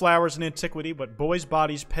 No flowers in antiquity, but boys'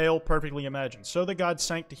 bodies pale, perfectly imagined. So the gods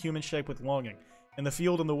sank to human shape with longing. In the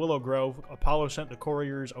field and the willow grove, Apollo sent the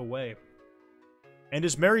couriers away. And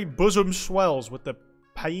his merry bosom swells with the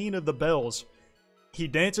paean of the bells. He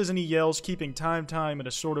dances and he yells, keeping time in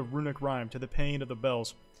a sort of runic rhyme to the pain of the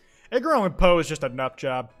bells. Edgar Allan Poe is just a nut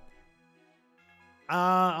job.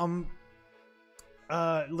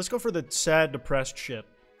 Let's go for the sad, depressed shit.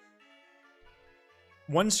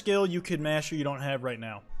 One skill you could master you don't have right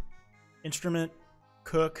now. Instrument,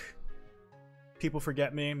 cook, people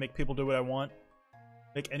forget me, make people do what I want.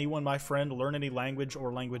 Make anyone my friend, learn any language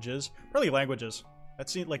or languages. Probably languages.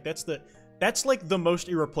 That's like the most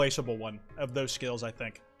irreplaceable one of those skills, I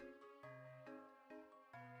think.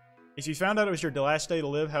 If you found out it was your last day to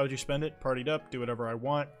live, how would you spend it? Partied up, do whatever I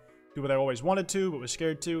want, do what I always wanted to, but was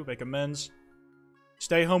scared to, make amends.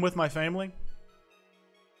 Stay home with my family.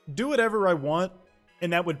 Do whatever I want,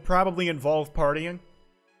 and that would probably involve partying.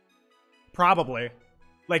 Probably.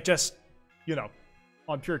 Like, just, you know,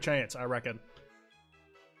 on pure chance, I reckon.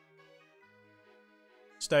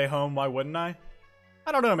 Stay home, why wouldn't I?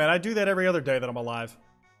 I don't know, man. I do that every other day that I'm alive.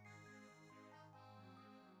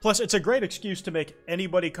 Plus, it's a great excuse to make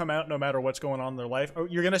anybody come out no matter what's going on in their life. Oh,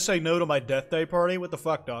 you're gonna say no to my death day party? What the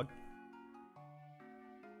fuck, dog?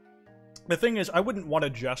 The thing is, I wouldn't want to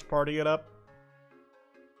just party it up.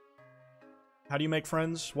 How do you make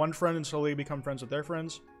friends? One friend and slowly become friends with their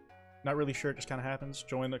friends. Not really sure, it just kind of happens.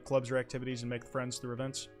 Join the clubs or activities and make friends through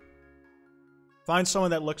events. Find someone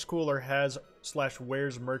that looks cool or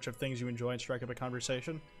has/wears merch of things you enjoy and strike up a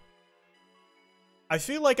conversation. I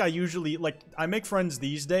feel like I usually, I make friends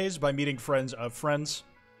these days by meeting friends of friends.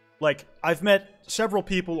 Like, I've met several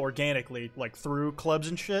people organically, like, through clubs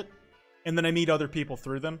and shit, and then I meet other people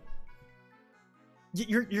through them.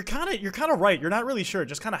 You're kind of right. You're not really sure. It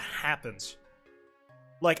just kind of happens.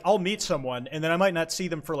 Like, I'll meet someone, and then I might not see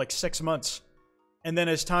them for, like, 6 months. And then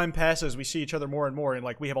as time passes, we see each other more and more, and,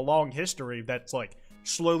 like, we have a long history that's, like,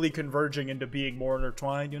 slowly converging into being more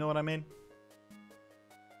intertwined, you know what I mean?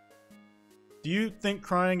 Do you think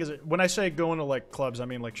crying is... When I say going to, like, clubs, I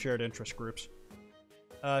mean, like, shared interest groups.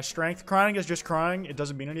 Strength. Crying is just crying. It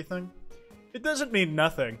doesn't mean anything. It doesn't mean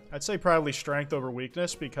nothing. I'd say probably strength over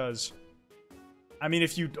weakness, because... I mean,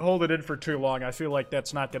 if you hold it in for too long, I feel like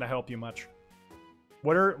that's not going to help you much.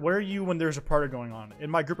 Where are you when there's a party going on?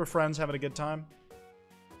 In my group of friends having a good time?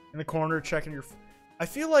 In the corner checking your... I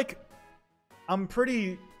feel like I'm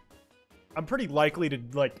pretty likely to,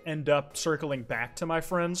 like, end up circling back to my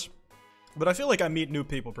friends. But I feel like I meet new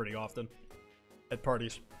people pretty often at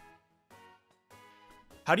parties.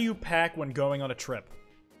 How do you pack when going on a trip?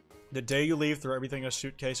 The day you leave, throw everything in a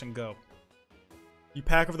suitcase and go. You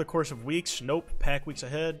pack over the course of weeks? Nope. Pack weeks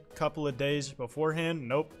ahead. Couple of days beforehand?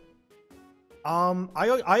 Nope.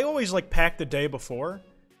 I always, like, pack the day before,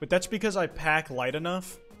 but that's because I pack light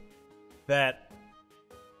enough that,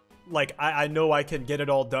 like, I know I can get it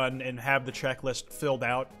all done and have the checklist filled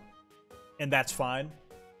out, and that's fine.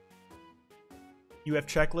 You have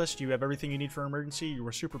checklist, you have everything you need for emergency, you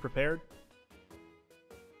were super prepared.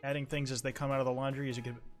 Adding things as they come out of the laundry is you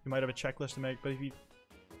might have a checklist to make, but if you...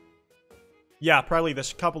 Yeah, probably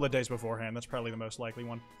this couple of days beforehand. That's probably the most likely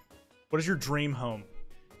one. What is your dream home?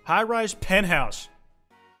 High-rise penthouse.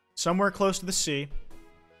 Somewhere close to the sea.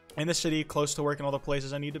 In the city, close to work and all the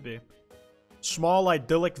places I need to be. Small,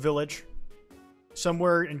 idyllic village.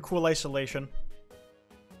 Somewhere in cool isolation.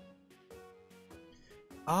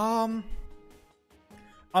 I'm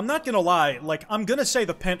not gonna lie. Like, I'm gonna say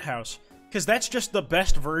the penthouse. Because that's just the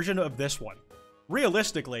best version of this one.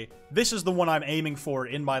 Realistically, this is the one I'm aiming for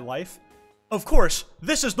in my life. Of course,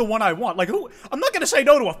 this is the one I want. Like, who? I'm not gonna say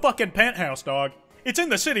no to a fucking penthouse, dog. It's in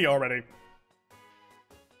the city already.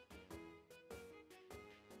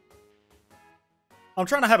 I'm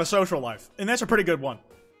trying to have a social life, and that's a pretty good one.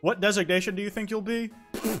 What designation do you think you'll be?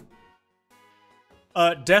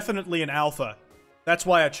 Definitely an alpha. That's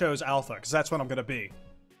why I chose alpha, because that's what I'm gonna be.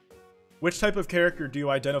 Which type of character do you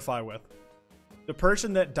identify with? The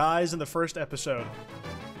person that dies in the first episode.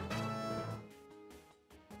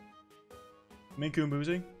 Minku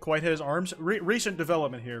Muzi. Quite his arms. Recent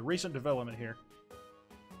development here. Recent development here.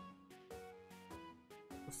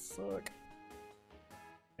 The fuck?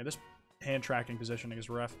 Yeah, this hand tracking positioning is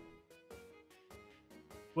rough.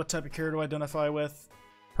 What type of character do I identify with?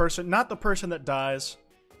 Person, not the person that dies.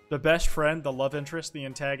 The best friend, the love interest, the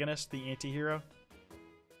antagonist, the anti-hero.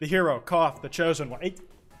 The hero, cough, the chosen one. Hey,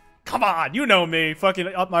 come on, you know me. Fucking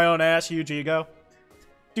up my own ass, huge ego.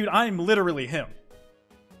 Dude, I'm literally him.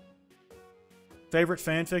 Favorite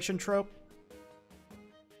fanfiction trope?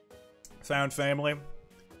 Found family.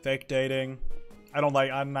 Fake dating.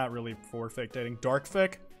 I'm not really for fake dating. Dark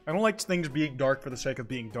fic? I don't like things being dark for the sake of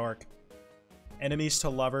being dark. Enemies to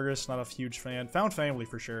lovers, not a huge fan. Found family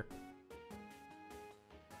for sure.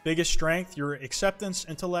 Biggest strength, your acceptance,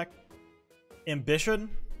 intellect, ambition.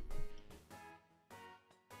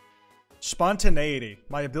 Spontaneity,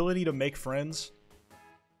 my ability to make friends.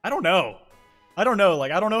 I don't know. I don't know,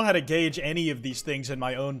 like, I don't know how to gauge any of these things in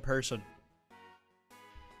my own person.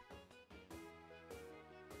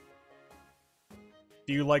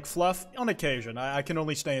 Do you like fluff? On occasion. I can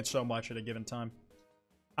only stand so much at a given time.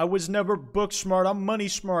 I was never book smart, I'm money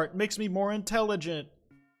smart. Makes me more intelligent.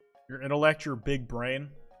 Your intellect, your big brain.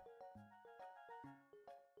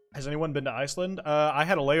 Has anyone been to Iceland? I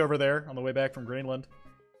had a layover there on the way back from Greenland.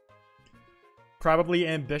 Probably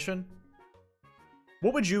ambition.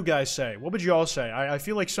 What would you guys say? What would y'all say? I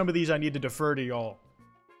feel like some of these I need to defer to y'all.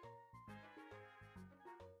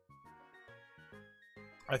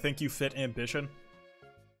 I think you fit ambition.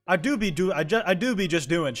 I do be just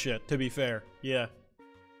doing shit, to be fair. Yeah.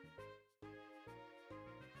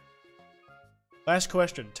 Last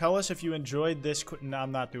question. Tell us if you enjoyed this. No,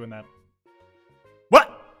 I'm not doing that.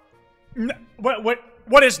 What?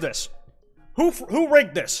 What is this? Who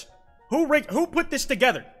rigged this? Who put this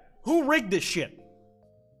together? Who rigged this shit?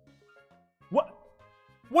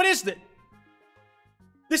 What is this?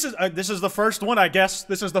 This is the first one, I guess.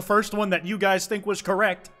 This is the first one that you guys think was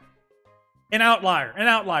correct. An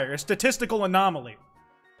outlier, a statistical anomaly.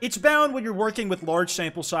 It's bound when you're working with large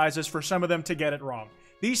sample sizes for some of them to get it wrong.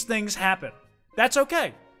 These things happen. That's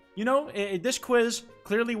okay. You know, this quiz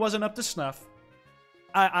clearly wasn't up to snuff.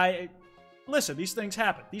 Listen, these things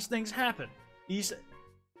happen. These things happen. These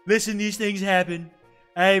things happen.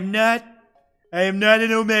 I am not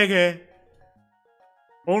an Omega.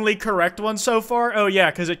 Only correct one so far? Oh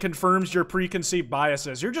yeah, because it confirms your preconceived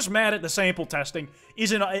biases. You're just mad at the sample testing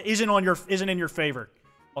isn't in your favor.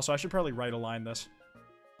 Also, I should probably right align this.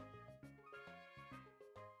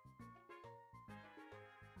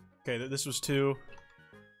 Okay, this was 2.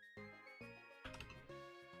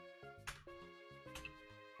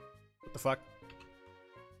 What the fuck?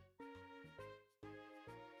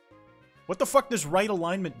 What the fuck does right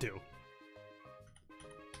alignment do?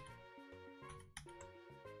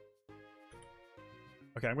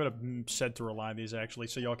 Okay, I'm gonna set to align these actually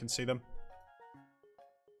so y'all can see them.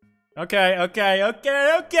 Okay,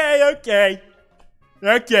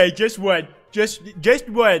 just one. Just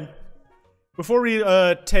one. Before we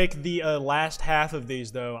take the last half of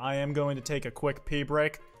these though, I am going to take a quick pee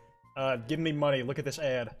break. Give me money, look at this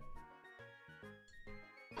ad.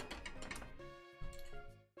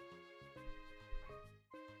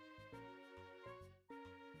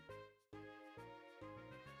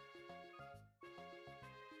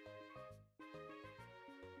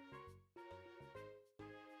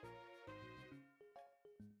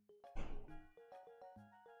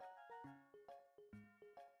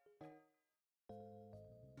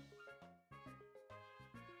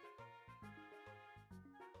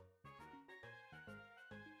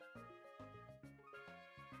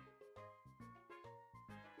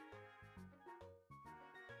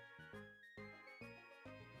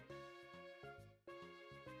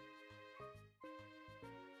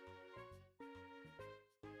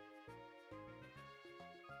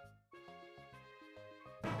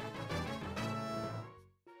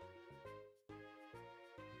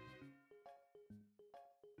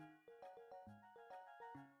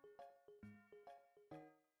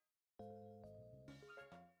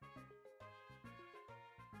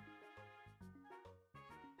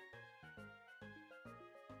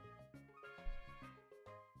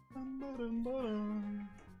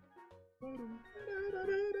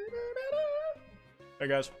 Hey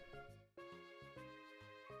guys.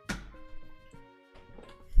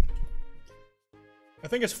 I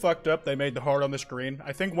think it's fucked up they made the heart on the screen.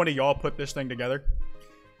 I think one of y'all put this thing together.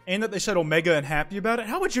 And that they said Omega and happy about it.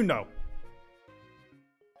 How would you know?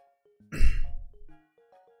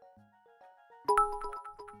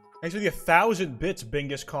 Thanks for the 1,000 bits,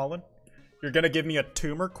 Bingus Colin. You're gonna give me a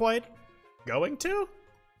tumor, Kwite? Going to?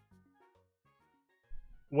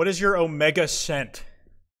 What is your Omega scent?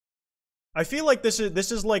 I feel like this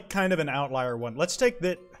is like kind of an outlier one. Let's take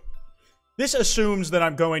that. This assumes that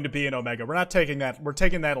I'm going to be an Omega. We're not taking that. We're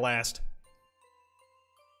taking that last.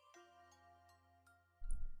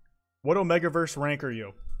 What Omegaverse rank are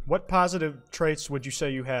you? What positive traits would you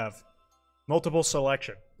say you have? Multiple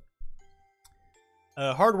selection.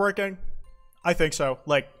 Hardworking? I think so.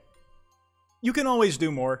 Like, you can always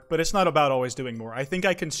do more, but it's not about always doing more. I think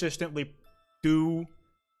I consistently do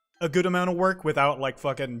a good amount of work without, like,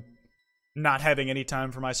 fucking not having any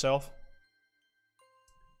time for myself.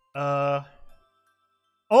 All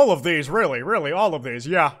of these, really, all of these.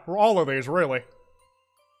 Yeah, all of these, really.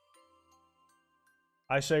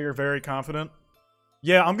 I say you're very confident.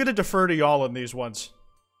 Yeah, I'm gonna defer to y'all in these ones.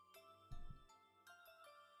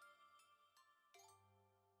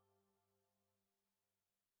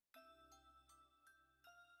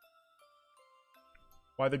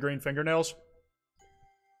 Why the green fingernails?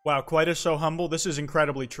 Wow, Kwite is so humble. This is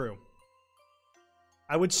incredibly true.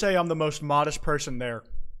 I would say I'm the most modest person there.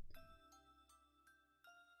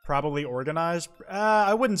 Probably organized?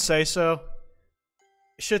 I wouldn't say so.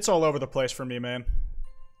 Shit's all over the place for me, man.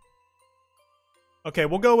 Okay,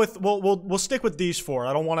 we'll go with we'll stick with these four.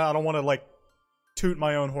 I don't wanna like toot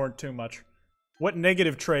my own horn too much. What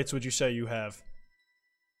negative traits would you say you have?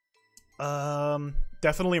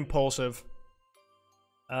 Definitely impulsive.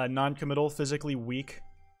 Non-committal, physically weak.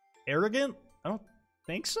 Arrogant? I don't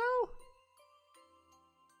think so.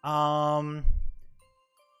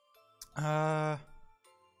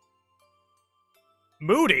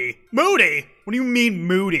 Moody? Moody? What do you mean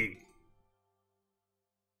moody?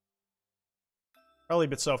 Probably a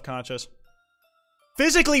bit self-conscious.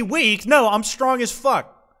 Physically weak? No, I'm strong as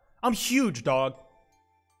fuck. I'm huge, dog.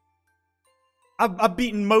 I've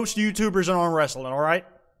beaten most YouTubers in arm wrestling, alright?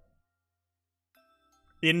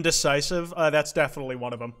 Indecisive? That's definitely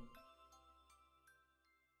one of them.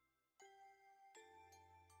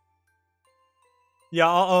 Yeah,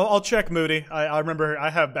 I'll check Moody. I remember I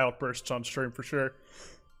have outbursts on stream for sure.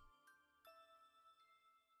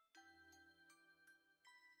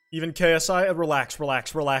 Even KSI? Relax,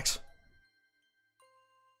 relax, relax.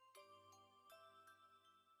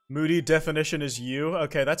 Moody definition is you?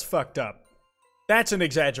 Okay, that's fucked up. That's an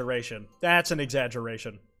exaggeration. That's an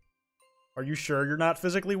exaggeration. Are you sure you're not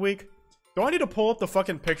physically weak? Do I need to pull up the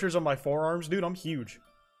fucking pictures of my forearms? Dude, I'm huge.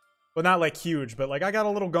 Well, not like huge, but like I got a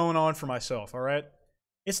little going on for myself, alright?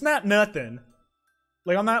 It's not nothing.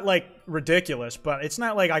 Like, I'm not like ridiculous, but it's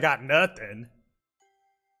not like I got nothing.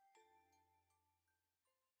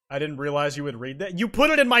 I didn't realize you would read that. You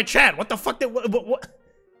put it in my chat! What the fuck did- what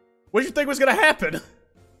did you think was gonna happen?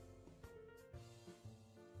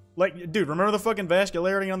 Like, dude, remember the fucking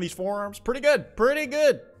vascularity on these forearms? Pretty good. Pretty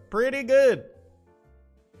good. Pretty good.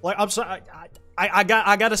 Like, I'm sorry. I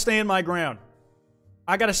gotta stand my ground.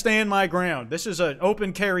 I gotta stand my ground. This is an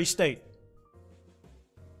open carry state.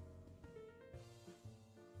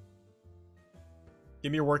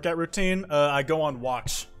 Give me your workout routine. I go on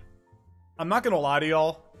walks. I'm not gonna lie to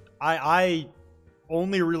y'all. I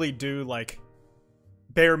only really do, like,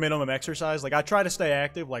 bare minimum exercise. Like, I try to stay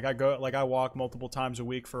active. Like, I walk multiple times a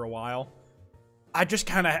week for a while. I just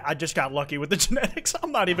got lucky with the genetics.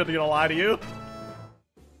 I'm not even gonna lie to you.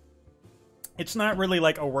 It's not really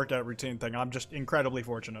like a workout routine thing. I'm just incredibly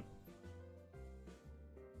fortunate.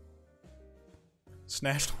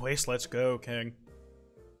 Snatched waist, let's go, King.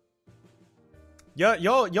 Yeah,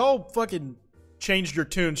 y'all fucking changed your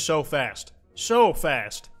tune so fast. So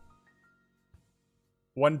fast.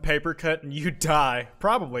 One paper cut and you die.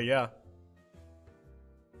 Probably, yeah.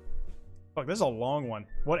 Fuck, this is a long one.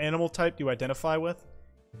 What animal type do you identify with?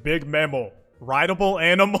 Big mammal. Rideable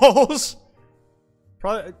animals?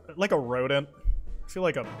 Probably like a rodent. I feel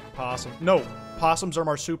like a possum. No, possums are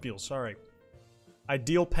marsupials, sorry.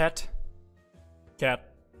 Ideal pet?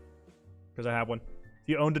 Cat. Because I have one. If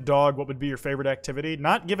you owned a dog, what would be your favorite activity?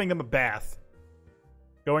 Not giving them a bath.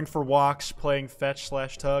 Going for walks, playing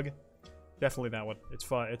fetch/tug. Definitely that one. It's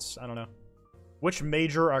fun. It's, I don't know. Which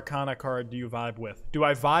major arcana card do you vibe with? Do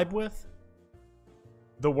I vibe with?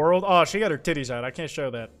 The World? Oh, she got her titties out. I can't show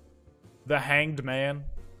that. The Hanged Man.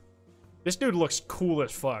 This dude looks cool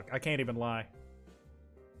as fuck. I can't even lie.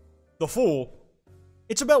 The Fool.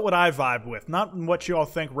 It's about what I vibe with, not what y'all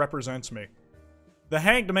think represents me. The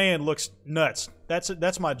Hanged Man looks nuts.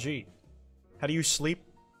 That's my G. How do you sleep?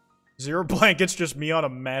 0 blankets, just me on a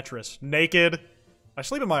mattress. Naked. I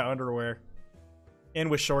sleep in my underwear. And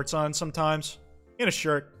with shorts on sometimes. In a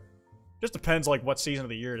shirt. Just depends, like, what season of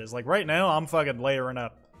the year it is. Like, right now, I'm fucking layering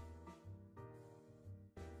up.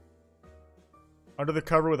 Under the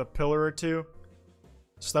cover with a pillar or two.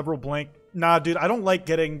 Several blank. Nah, dude, I don't like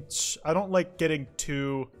getting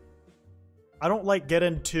too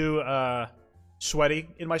sweaty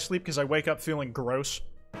in my sleep because I wake up feeling gross.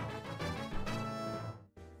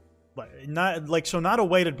 Like, not a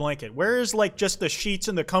weighted blanket. Where is, like, just the sheets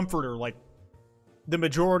and the comforter, like, the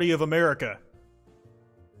majority of America?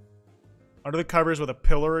 Under the covers with a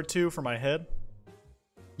pillar or two for my head?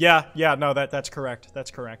 Yeah, no, that's correct. That's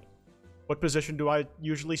correct. What position do I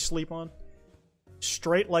usually sleep on?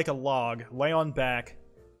 Straight like a log, lay on back.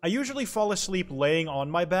 I usually fall asleep laying on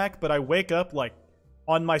my back, but I wake up, like,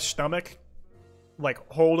 on my stomach, like,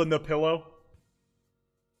 holding the pillow.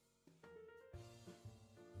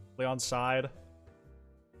 Lay on side.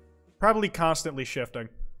 Probably constantly shifting.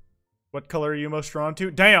 What color are you most drawn to?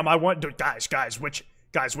 Damn, I want... Guys,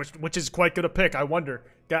 which is quite good a pick? I wonder.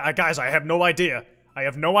 Guys, I have no idea. I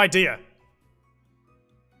have no idea.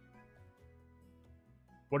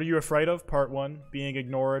 What are you afraid of? Part 1. Being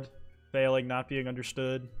ignored. Failing. Not being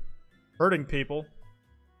understood. Hurting people.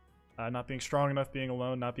 Not being strong enough. Being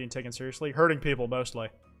alone. Not being taken seriously. Hurting people, mostly.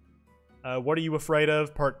 What are you afraid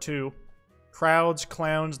of? Part 2. Crowds,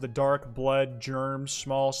 clowns, the dark, blood, germs,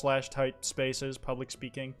 small/tight spaces, public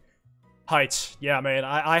speaking. Heights. Yeah, man.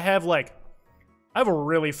 I have a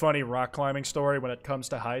really funny rock climbing story when it comes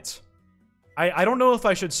to heights. I don't know if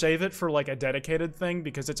I should save it for, like, a dedicated thing,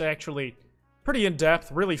 because it's actually pretty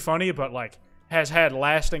in-depth, really funny, but, like, has had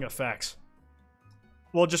lasting effects.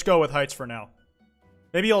 We'll just go with heights for now.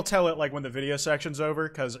 Maybe I'll tell it, like, when the video section's over,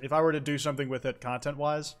 because if I were to do something with it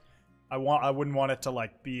content-wise, I wouldn't want it to,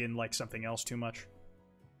 like, be in, like, something else too much.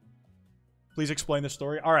 Please explain the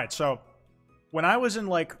story. Alright, so, when I was in,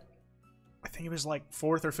 like, I think it was, like,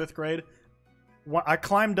 4th or 5th grade, I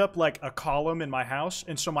climbed up, like, a column in my house,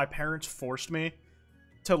 and so my parents forced me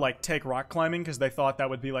to, like, take rock climbing because they thought that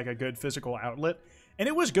would be, like, a good physical outlet. And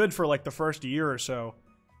it was good for, like, the first year or so.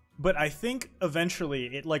 But I think eventually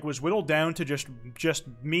it, like, was whittled down to just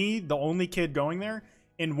me, the only kid going there,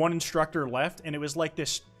 and one instructor left, and it was, like,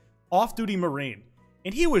 this off-duty Marine.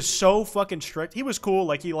 And he was so fucking strict. He was cool,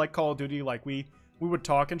 like, he liked Call of Duty, like, we would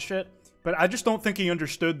talk and shit. But I just don't think he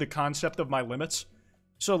understood the concept of my limits.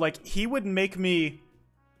 So, like, he would make me,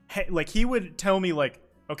 like, he would tell me, like,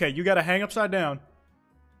 okay, you gotta hang upside down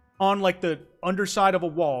on, like, the underside of a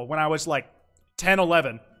wall when I was, like, 10,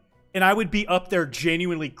 11. And I would be up there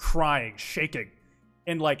genuinely crying, shaking.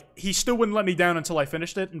 And, like, he still wouldn't let me down until I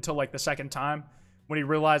finished it, until, like, the second time. When he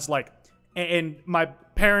realized, like, and my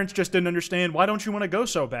parents just didn't understand, why don't you want to go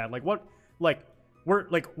so bad? Like, what,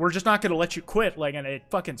 we're just not gonna let you quit. Like, and it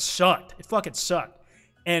fucking sucked. It fucking sucked.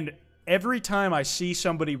 And every time I see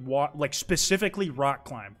somebody like, specifically rock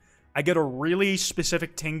climb, I get a really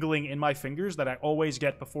specific tingling in my fingers that I always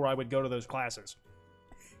get before I would go to those classes.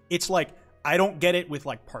 It's like, I don't get it with,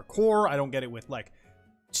 like, parkour. I don't get it with, like,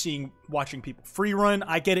 watching people free run.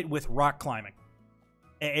 I get it with rock climbing.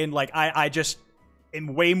 And like, I just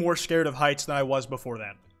am way more scared of heights than I was before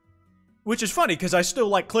that. Which is funny, because I still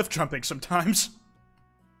like cliff jumping sometimes.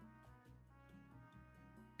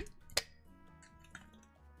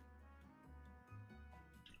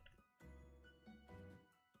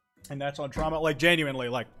 And that's on trauma. Like, genuinely,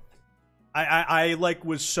 like, I like,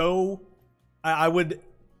 was so... I would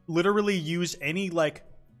literally use any, like,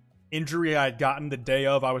 injury I'd gotten the day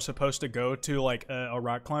of I was supposed to go to, like, a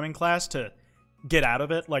rock climbing class to get out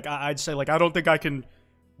of it. Like, I'd say, like, I don't think I can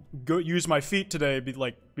go use my feet today,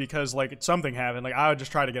 because, like, something happened. Like, I would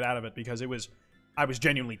just try to get out of it because I was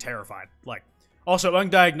genuinely terrified. Like, also,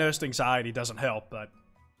 undiagnosed anxiety doesn't help, but...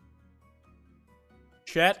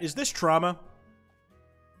 Chat, is this trauma?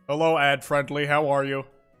 Hello, ad-friendly, how are you?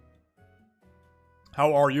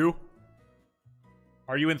 How are you?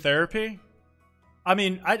 Are you in therapy? I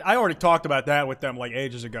mean, I already talked about that with them, like,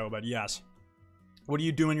 ages ago, but yes. What do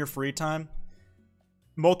you do in your free time?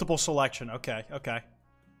 Multiple selection, okay.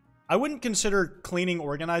 I wouldn't consider cleaning,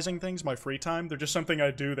 organizing things my free time. They're just something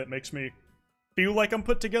I do that makes me feel like I'm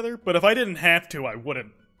put together, but if I didn't have to, I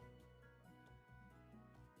wouldn't.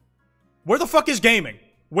 Where the fuck is gaming?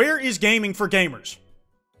 Where is gaming for gamers?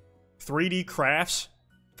 3D crafts?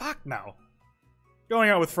 Fuck no. Going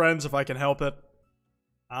out with friends if I can help it.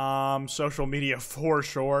 Social media for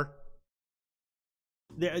sure.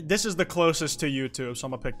 This is the closest to YouTube, so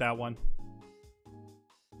I'm gonna pick that one.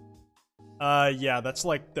 Yeah, that's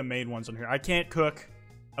like the main ones on here. I can't cook.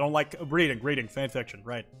 I don't like reading, fanfiction,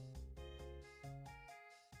 right.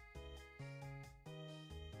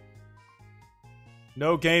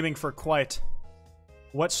 No gaming for Kwite.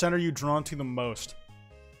 What scent are you drawn to the most?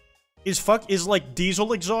 Is like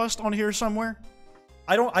diesel exhaust on here somewhere?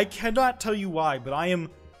 I cannot tell you why, but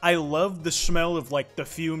I love the smell of like the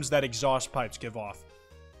fumes that exhaust pipes give off.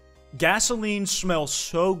 Gasoline smells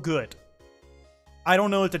so good. I don't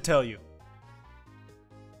know what to tell you.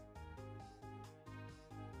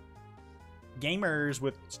 Gamers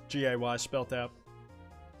with G-A-Y spelt out.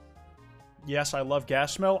 Yes, I love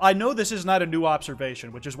gas smell. I know this is not a new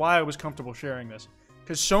observation, which is why I was comfortable sharing this.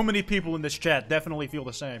 Because so many people in this chat definitely feel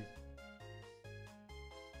the same.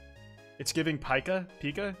 It's giving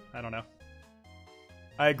Pika? I don't know.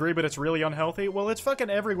 I agree, but it's really unhealthy. Well, it's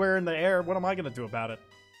fucking everywhere in the air. What am I gonna do about it?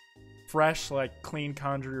 Fresh, like clean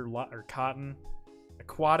conjure or cotton.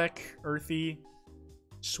 Aquatic, earthy,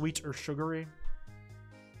 sweet or sugary.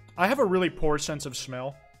 I have a really poor sense of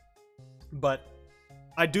smell, but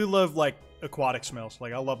I do love, like, aquatic smells.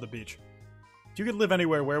 Like, I love the beach. If you could live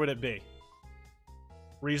anywhere, where would it be?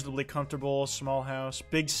 Reasonably comfortable, small house,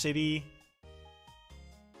 big city.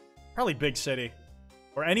 Probably big city.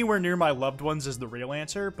 Or anywhere near my loved ones is the real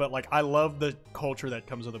answer, but, like, I love the culture that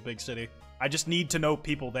comes with a big city. I just need to know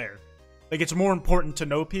people there. Like, it's more important to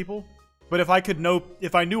know people, but if I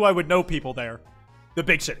knew I would know people there, the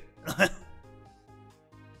big city.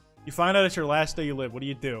 You find out it's your last day you live. What do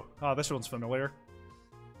you do? Oh, this one's familiar.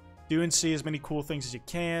 Do and see as many cool things as you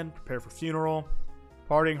can. Prepare for funeral.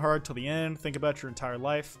 Partying hard till the end. Think about your entire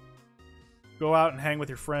life. Go out and hang with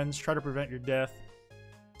your friends. Try to prevent your death.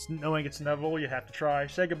 Knowing it's inevitable, you have to try.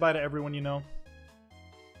 Say goodbye to everyone you know.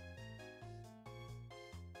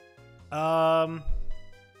 I'm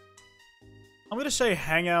gonna say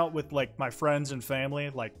hang out with, like, my friends and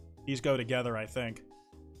family. Like, these go together, I think.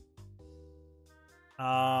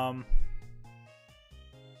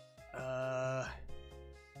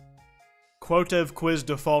 Quotive quiz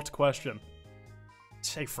default question.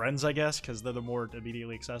 Say friends, I guess, because they're the more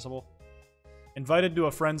immediately accessible. Invited to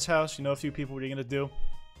a friend's house. You know a few people. What are you gonna do?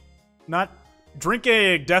 Not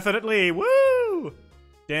drinking, definitely. Woo!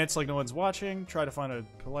 Dance like no one's watching. Try to find a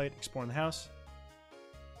polite, exploring the house.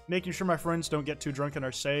 Making sure my friends don't get too drunk and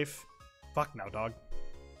are safe. Fuck no, dog.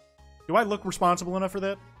 Do I look responsible enough for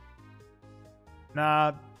that?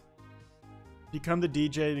 Nah. Become the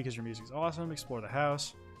DJ because your music's awesome. Explore the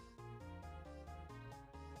house.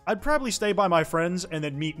 I'd probably stay by my friends and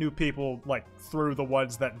then meet new people, like, through the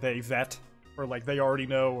ones that they vet. Or, like, they already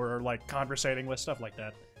know or are, like, conversating with, stuff like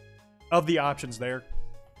that. Of the options there.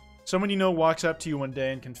 Someone you know walks up to you one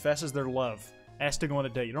day and confesses their love. Asks to go on a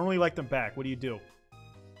date. You don't really like them back. What do you do?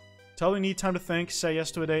 Tell them you need time to think. Say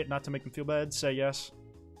yes to a date, not to make them feel bad. Say yes.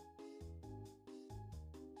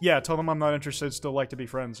 Yeah, tell them I'm not interested, still like to be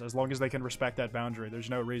friends. As long as they can respect that boundary. There's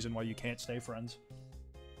no reason why you can't stay friends.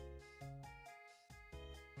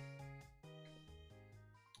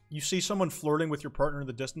 You see someone flirting with your partner in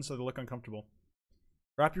the distance so they look uncomfortable.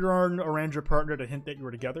 Wrap your arm around your partner to hint that you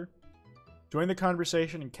were together. Join the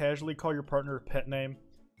conversation and casually call your partner a pet name.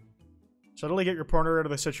 Subtly get your partner out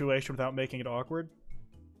of the situation without making it awkward.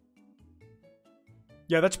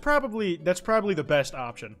 Yeah, that's probably the best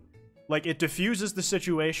option. Like, it diffuses the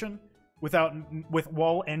situation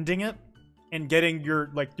while ending it and getting your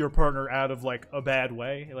partner out of, like, a bad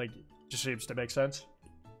way. Like, just seems to make sense.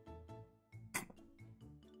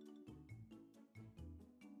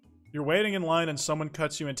 You're waiting in line and someone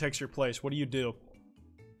cuts you and takes your place. What do you do?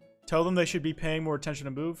 Tell them they should be paying more attention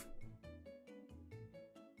to move?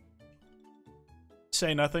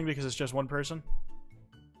 Say nothing because it's just one person?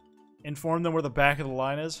 Inform them where the back of the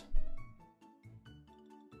line is?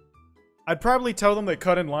 I'd probably tell them they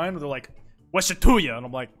cut in line, but they're like, "What's it to ya?" And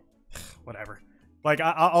I'm like, whatever. Like,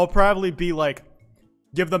 I'll probably be like,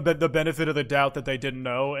 give them the benefit of the doubt that they didn't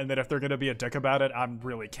know, and that if they're gonna be a dick about it, I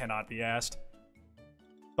really cannot be asked.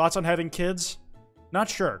 Thoughts on having kids? Not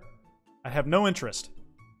sure. I have no interest.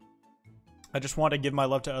 I just want to give my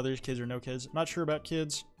love to others, kids or no kids. Not sure about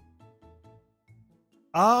kids.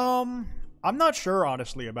 I'm not sure,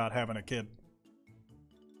 honestly, about having a kid.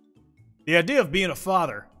 The idea of being a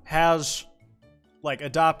father has, like,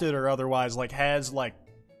 adopted or otherwise, like,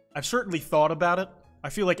 I've certainly thought about it. I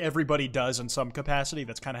feel like everybody does in some capacity.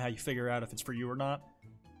 That's kind of how you figure out if it's for you or not.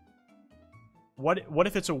 What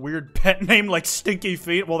if it's a weird pet name like Stinky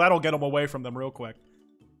Feet? Well, that'll get them away from them real quick.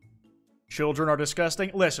 Children are disgusting.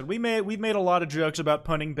 Listen, we've made a lot of jokes about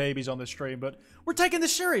punning babies on this stream, but we're taking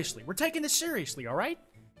this seriously. We're taking this seriously, all right?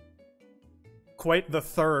 Kwite the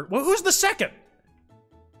third. Well, who's the second?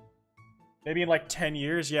 Maybe in like 10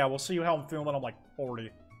 years? Yeah, we'll see how I'm feeling when I'm like 40.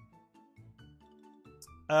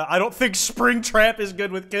 I don't think Springtrap is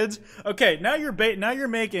good with kids. Okay, now you're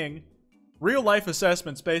making real life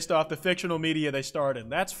assessments based off the fictional media they starred in.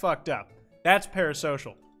 That's fucked up. That's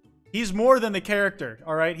parasocial. He's more than the character,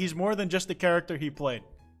 alright? He's more than just the character he played.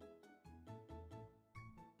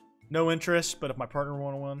 No interest, but if my partner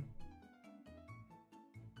wanted one.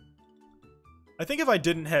 I think if I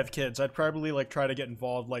didn't have kids, I'd probably like try to get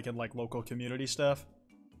involved like in like local community stuff.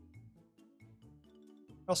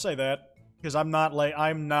 I'll say that because I'm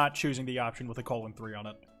not choosing the option with a :3 on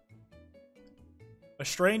it. A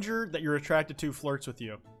stranger that you're attracted to flirts with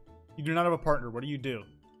you. You do not have a partner. What do you do?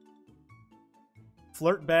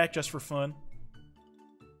 Flirt back just for fun.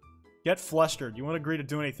 Get flustered. You won't agree to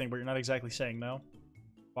do anything, but you're not exactly saying no.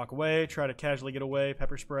 Walk away. Try to casually get away.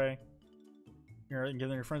 Pepper spray. You're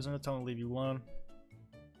giving your friends a tell them to leave you alone.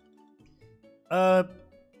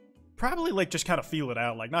 Probably like just kind of feel it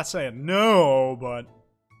out. Like not saying no, but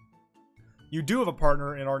you do have a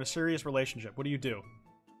partner and are in a serious relationship. What do you do?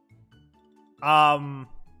 Tell them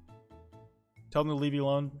to leave you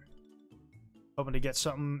alone. Hoping to get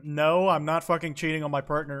something. No, I'm not fucking cheating on my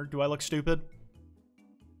partner. Do I look stupid?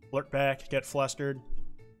 Flirt back. Get flustered.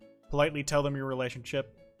 Politely tell them your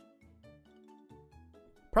relationship.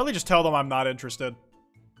 Probably just tell them I'm not interested.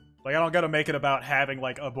 Like, I don't gotta make it about having,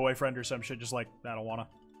 like, a boyfriend or some shit. Just like, I don't wanna.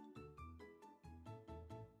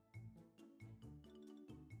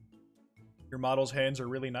 Your model's hands are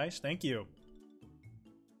really nice. Thank you.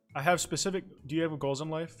 I have specific... Do you have goals in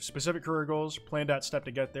life? Specific career goals. Planned out step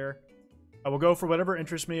to get there. I will go for whatever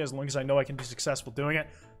interests me as long as I know I can be successful doing it.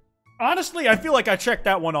 Honestly, I feel like I checked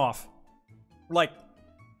that one off. Like,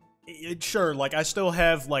 sure, like, I still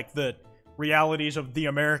have, like, the realities of the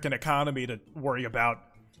American economy to worry about.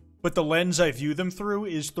 But the lens I view them through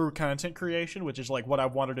is through content creation, which is, like, what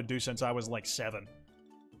I've wanted to do since I was, like, 7.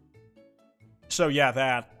 So, yeah,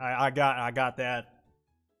 that. I got that.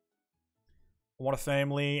 I want a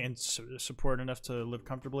family and support enough to live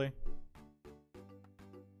comfortably.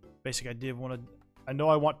 Basic idea of I know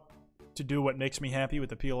I want to do what makes me happy with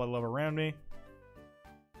the people I love around me.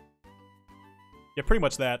 Yeah, pretty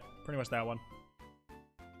much that. Pretty much that one.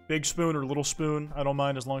 Big spoon or little spoon, I don't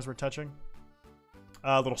mind as long as we're touching.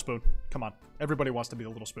 Little spoon. Come on. Everybody wants to be the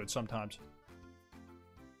little spoon sometimes.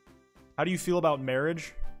 How do you feel about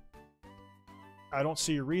marriage? I don't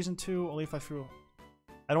see a reason to, only if I feel...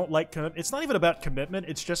 I don't like... It's not even about commitment,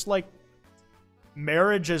 it's just like...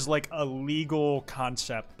 Marriage is like a legal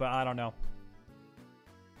concept, but I don't know.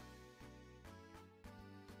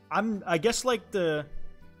 I guess like the...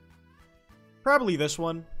 Probably this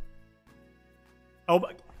one. Oh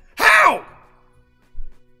my... How?!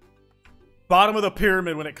 Bottom of the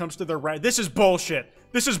pyramid when it comes to the right. This is bullshit.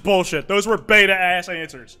 This is bullshit. Those were beta-ass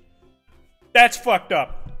answers. That's fucked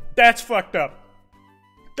up. That's fucked up.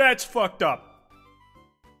 That's fucked up.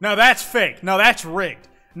 Now that's fake. Now that's rigged.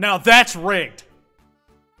 Now that's rigged.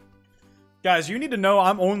 Guys, you need to know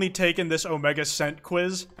I'm only taking this Omega Cent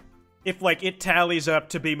quiz if, like, it tallies up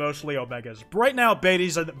to be mostly Omegas. Right now,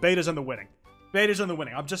 Beta's in the winning. Beta's in the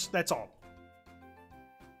winning. That's all.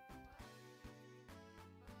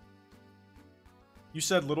 You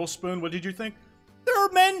said little spoon. What did you think? There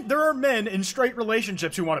are men in straight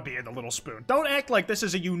relationships who want to be in the little spoon. Don't act like this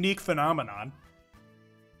is a unique phenomenon.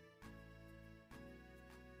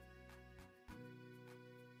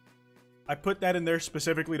 I put that in there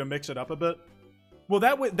specifically to mix it up a bit. Well,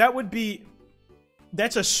 that would be...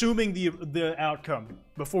 That's assuming the outcome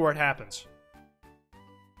before it happens.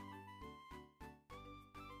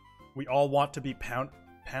 We all want to be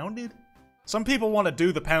pounded? Some people want to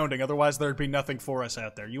do the pounding, otherwise there'd be nothing for us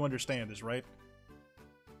out there. You understand this, right?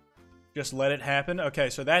 Just let it happen? Okay,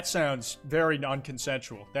 so that sounds very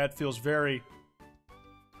non-consensual. That feels very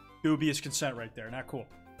dubious consent right there. Not cool.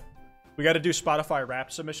 We got to do Spotify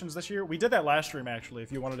rap submissions this year. We did that last stream, actually,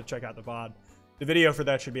 if you wanted to check out the VOD. The video for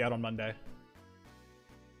that should be out on Monday.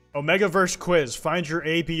 Omegaverse quiz. Find your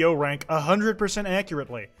ABO rank 100%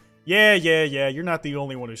 accurately. Yeah. You're not the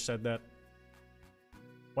only one who said that.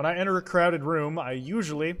 When I enter a crowded room, I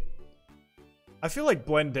feel like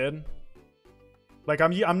blend in. Like,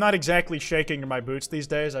 I'm not exactly shaking in my boots these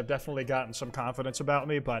days. I've definitely gotten some confidence about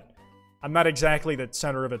me, but I'm not exactly the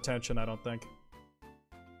center of attention, I don't think.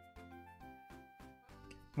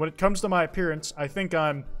 When it comes to my appearance, I think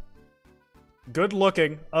I'm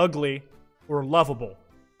good-looking, ugly, or lovable.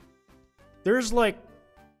 There's like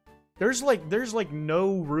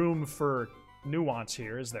no room for nuance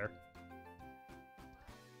here, is there?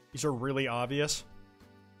 These are really obvious.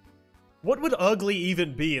 What would ugly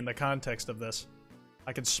even be in the context of this?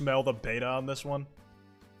 I can smell the beta on this one.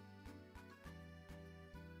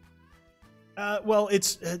 Well,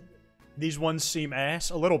 it's... these ones seem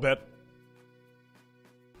ass. A little bit.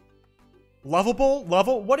 Lovable?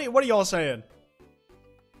 Level? What are y'all saying?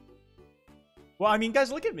 Well, I mean,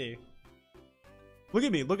 guys, look at me. Look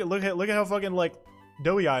at me. Look at how fucking, like,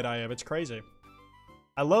 doughy-eyed I am. It's crazy.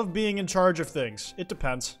 I love being in charge of things. It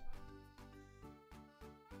depends.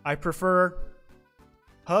 I prefer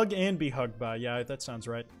hug and be hugged by. Yeah, that sounds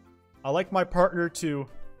right. I like my partner to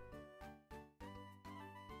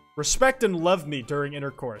respect and love me during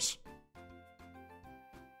intercourse.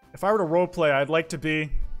 If I were to roleplay, I'd like to be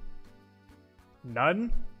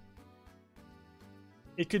none.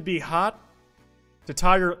 It could be hot to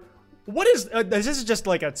tie your... What is... this is just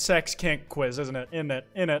like a sex kink quiz, isn't it? In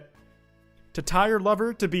it. To tie your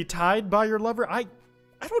lover? To be tied by your lover? I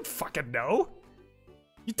don't fucking know.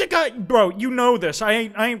 You think bro, you know this. I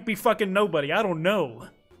ain't be fucking nobody. I don't know.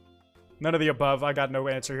 None of the above. I got no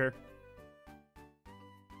answer here.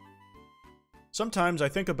 Sometimes I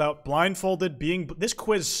think about blindfolded being... This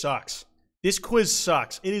quiz sucks. This quiz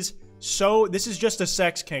sucks. It is so... This is just a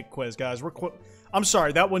sex kink quiz, guys. I'm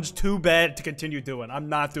sorry, that one's too bad to continue doing. I'm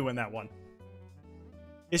not doing that one.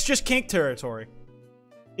 It's just kink territory.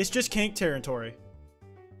 It's just kink territory.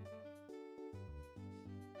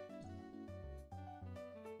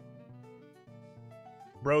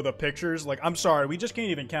 Bro, the pictures, like, I'm sorry, we just can't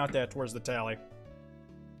even count that towards the tally.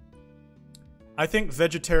 I think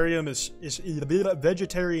vegetarianism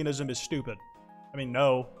is stupid. I mean,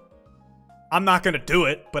 no. I'm not gonna do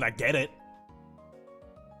it, but I get it.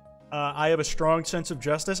 I have a strong sense of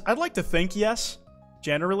justice. I'd like to think yes,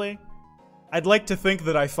 generally. I'd like to think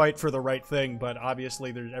that I fight for the right thing, but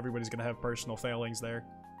obviously everybody's gonna have personal failings there.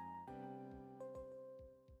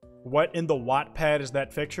 What in the Wattpad is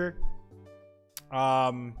that picture?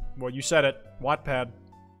 Well, you said it. Wattpad.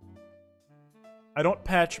 I don't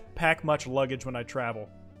pack much luggage when I travel.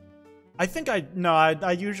 I think I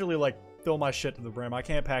usually, like, fill my shit to the brim. I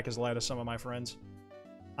can't pack as light as some of my friends.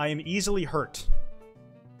 I am easily hurt.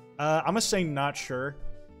 I'm gonna say not sure.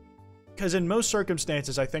 Because in most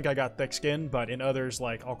circumstances, I think I got thick skin, but in others,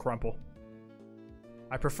 like, I'll crumple.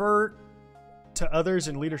 I prefer to others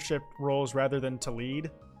in leadership roles rather than to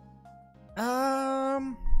lead.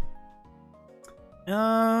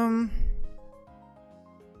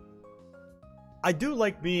 I do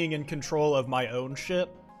like being in control of my own shit,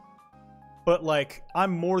 but, like,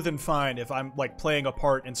 I'm more than fine if I'm, like, playing a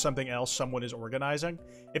part in something else someone is organizing.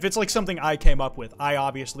 If it's, like, something I came up with, I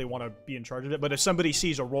obviously want to be in charge of it, but if somebody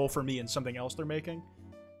sees a role for me in something else they're making,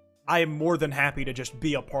 I am more than happy to just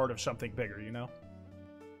be a part of something bigger, you know?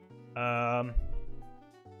 I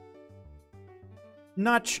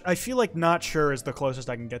feel like not sure is the closest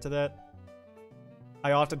I can get to that.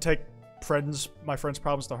 I often take my friends'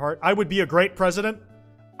 problems to heart. I would be a great president.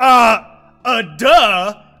 Duh!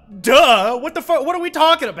 What the fuck? What are we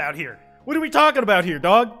talking about here? What are we talking about here,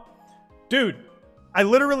 dog? Dude, I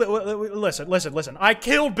literally... Listen. I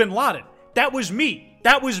killed Bin Laden. That was me.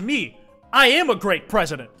 I am a great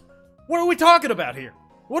president. What are we talking about here?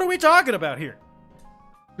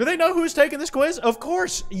 Do they know who's taking this quiz? Of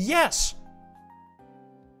course, yes.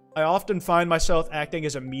 I often find myself acting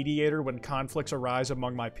as a mediator when conflicts arise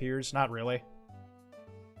among my peers. Not really.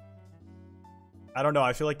 I don't know,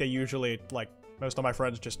 I feel like they usually, like, most of my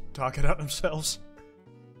friends just talk it out themselves.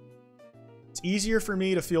 It's easier for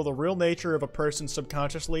me to feel the real nature of a person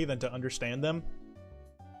subconsciously than to understand them.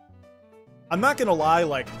 I'm not gonna lie,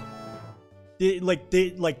 like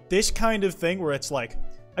this kind of thing where it's like,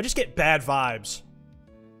 I just get bad vibes.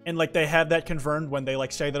 And, like, they have that confirmed when they,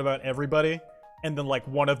 like, say that about everybody. And then, like,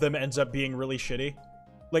 one of them ends up being really shitty.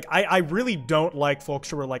 Like, I really don't like folks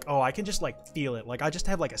who are like, oh, I can just, like, feel it. Like, I just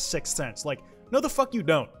have, like, a sixth sense. Like, no the fuck you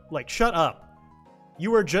don't. Like, shut up.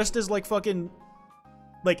 You are just as, like, fucking...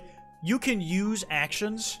 Like, you can use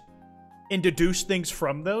actions and deduce things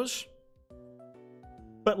from those.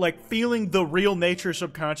 But, like, feeling the real nature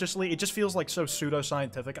subconsciously, it just feels, like, so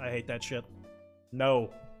pseudoscientific. I hate that shit. No.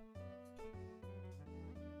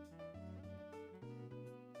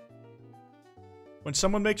 When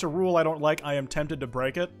someone makes a rule I don't like, I am tempted to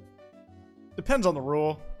break it. Depends on the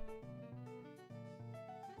rule.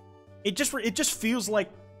 It just feels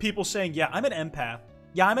like people saying, yeah, I'm an empath.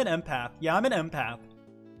 Yeah, I'm an empath. Yeah, I'm an empath.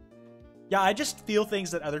 Yeah, I just feel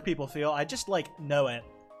things that other people feel. I just, like, know it.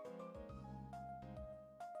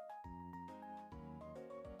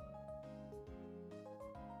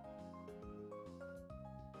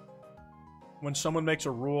 When someone makes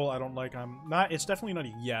a rule I don't like, I'm not... It's definitely not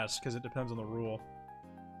a yes, because it depends on the rule.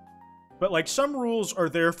 But, like, some rules are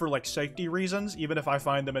there for, like, safety reasons, even if I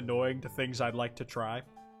find them annoying to things I'd like to try.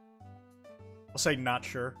 I'll say not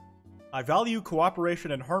sure. I value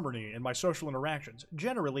cooperation and harmony in my social interactions.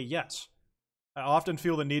 Generally, yes. I often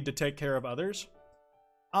feel the need to take care of others.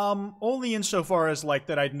 Only insofar as, like,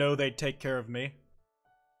 that I'd know they'd take care of me.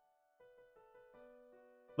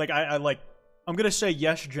 Like, I'm gonna say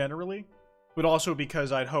yes generally, but also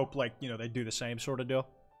because I'd hope, like, you know, they'd do the same sort of deal.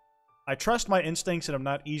 I trust my instincts and I'm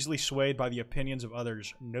not easily swayed by the opinions of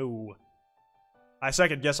others. No. I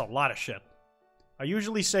second guess a lot of shit. I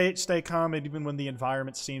usually stay calm even when the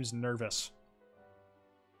environment seems nervous.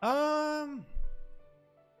 I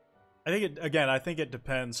think it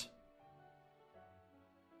depends.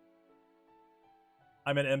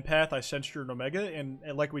 I'm an empath, I sense you're an Omega, and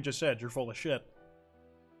like we just said, you're full of shit.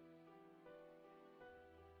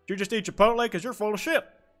 You just eat Chipotle because you're full of shit.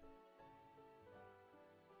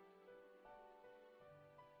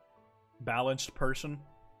 Balanced person.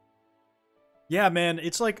 Yeah, man,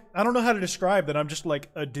 it's like, I don't know how to describe that. I'm just like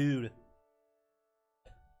a dude.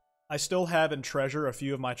 I still have and treasure a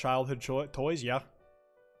few of my childhood toys, yeah.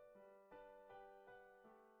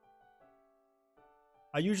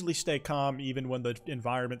 I usually stay calm even when the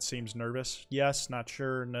environment seems nervous. Yes, not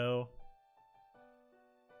sure, no.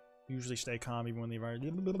 Usually stay calm even when the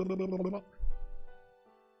environment...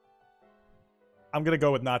 I'm gonna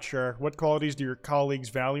go with not sure. What qualities do your colleagues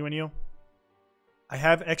value in you? I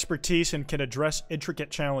have expertise and can address intricate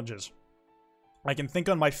challenges. I can think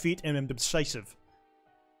on my feet and am decisive.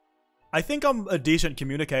 I think I'm a decent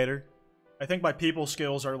communicator. I think my people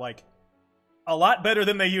skills are, like, a lot better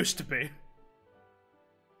than they used to be.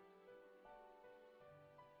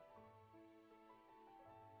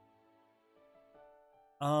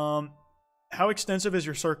 How extensive is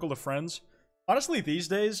your circle of friends? Honestly, these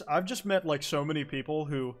days, I've just met, like, so many people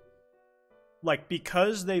who, like,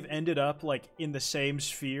 because they've ended up, like, in the same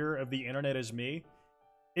sphere of the internet as me,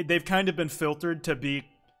 they've kind of been filtered to be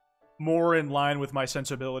more in line with my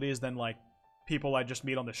sensibilities than, like, people I just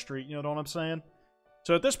meet on the street, you know what I'm saying?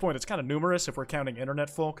 So at this point, it's kind of numerous if we're counting internet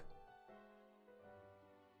folk.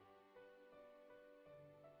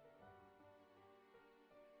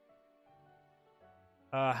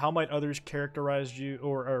 How might others characterize you?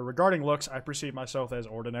 Or regarding looks, I perceive myself as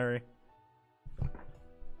ordinary.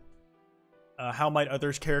 How might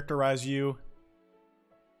others characterize you?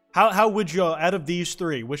 How would y'all, out of these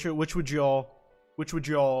three, which would y'all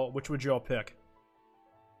pick?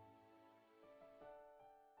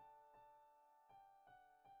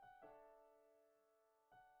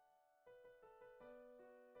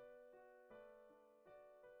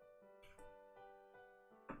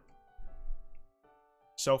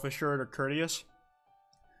 Self-assured or courteous?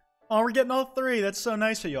 Oh, we're getting all three. That's so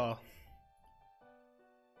nice of y'all.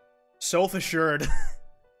 Self-assured.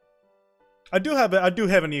 I do have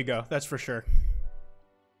an ego, that's for sure.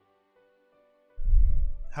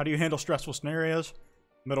 How do you handle stressful scenarios?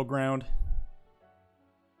 Middle ground.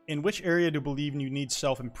 In which area do you believe you need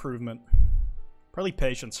self-improvement? Probably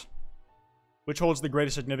patience. Which holds the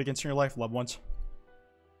greatest significance in your life? Loved ones.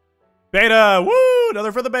 Beta! Woo!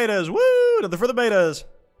 Another for the betas! Woo! Another for the betas!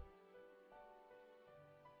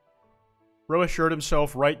 Bro assured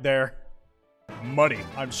himself right there. Money.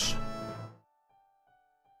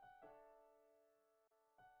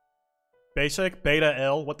 Basic? Beta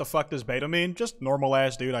L? What the fuck does beta mean? Just normal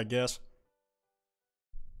ass dude, I guess.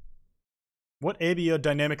 What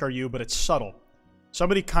abiodynamic are you, but it's subtle?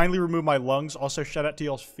 Somebody kindly remove my lungs. Also, shout out to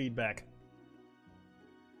y'all's feedback.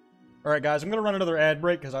 Alright, guys, I'm gonna run another ad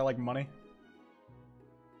break because I like money.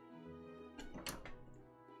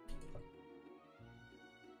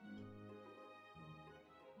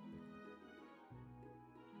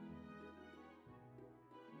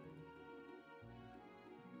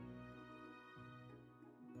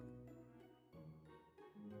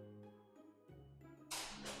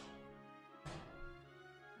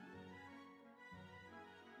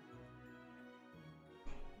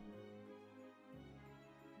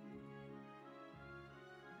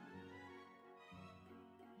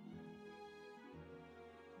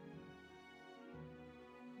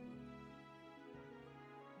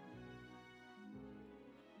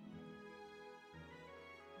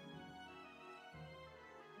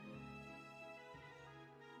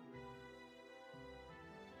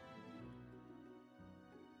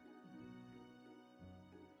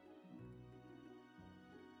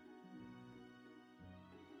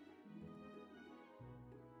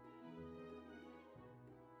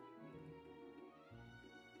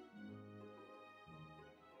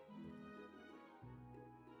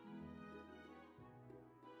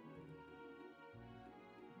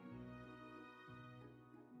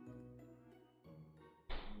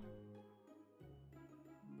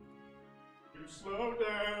 Slow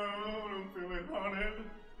down, I'm feeling haunted.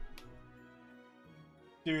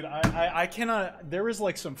 Dude, I cannot. There was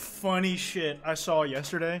like some funny shit I saw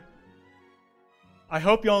yesterday. I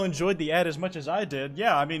hope y'all enjoyed the ad as much as I did.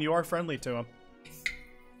 Yeah, I mean, you are friendly to him.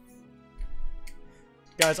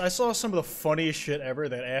 Guys, I saw some of the funniest shit ever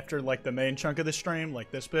that after, like, the main chunk of the stream,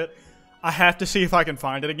 like this bit, I have to see if I can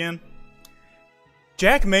find it again.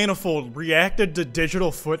 Jack Manifold reacted to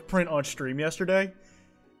Digital Footprint on stream yesterday,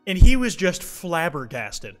 and he was just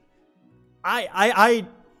flabbergasted. I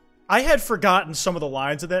had forgotten some of the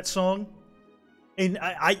lines of that song, and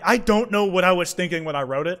I don't know what I was thinking when I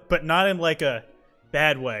wrote it, but not in, like, a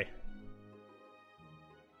bad way.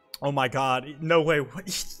 Oh my god, no way.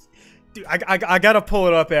 Dude, I gotta pull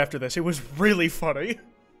it up after this. It was really funny.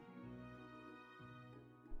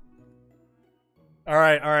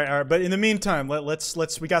 Alright. But in the meantime,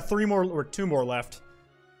 let's we got 3 more, or 2 more left.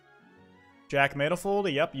 Jack Manifold,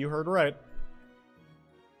 yep, you heard right.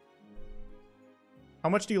 How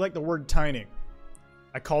much do you like the word tiny?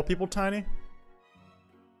 I call people tiny?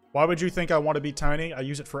 Why would you think I want to be tiny? I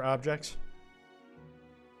use it for objects.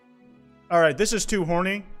 Alright, this is too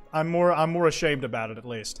horny. I'm more ashamed about it, at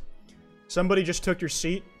least. Somebody just took your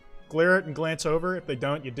seat. Glare it and glance over. If they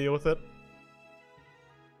don't, you deal with it.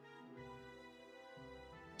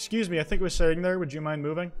 Excuse me, I think it was sitting there. Would you mind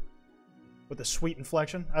moving? With a sweet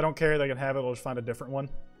inflection. I don't care, they can have it, I'll just find a different one.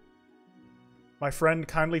 My friend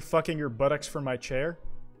kindly fucking your buttocks from my chair?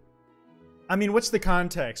 I mean, what's the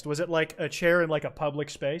context? Was it like a chair in like a public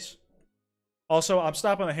space? Also, I'm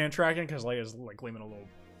stopping the hand tracking because like it's like leaving a little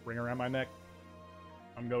ring around my neck.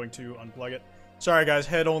 I'm going to unplug it. Sorry guys,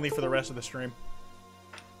 head only for the rest of the stream.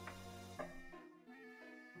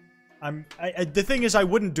 The thing is, I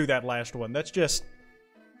wouldn't do that last one. That's just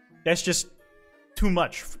too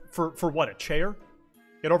much for what, a chair?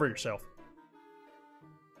 Get over yourself.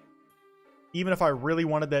 Even if I really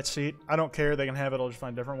wanted that seat, I don't care, they can have it, I'll just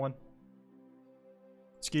find a different one.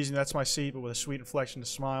 Excuse me, that's my seat, but with a sweet inflection to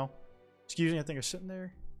smile. Excuse me, I think I'm sitting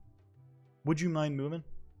there. Would you mind moving?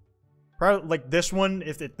 Probably like this one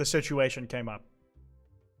if the situation came up.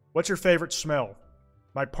 What's your favorite smell?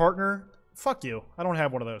 My partner? Fuck you. I don't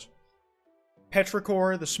have one of those.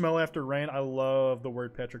 Petrichor, the smell after rain. I love the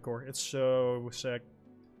word petrichor. It's so sick.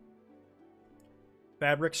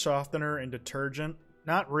 Fabric softener and detergent.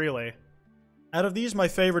 Not really. Out of these, my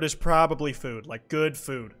favorite is probably food. Like, good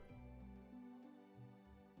food.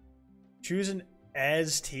 Choose an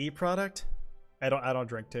as tea product? I don't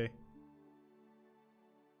drink tea.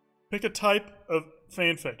 Pick a type of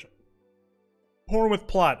fanfiction. Porn with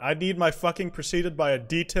plot. I need my fucking preceded by a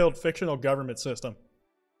detailed fictional government system.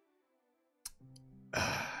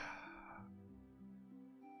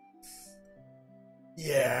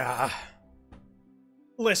 Yeah.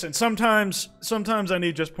 Listen, sometimes I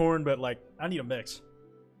need just porn, but like, I need a mix.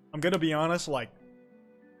 I'm gonna be honest, like,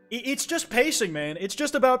 it's just pacing, man. It's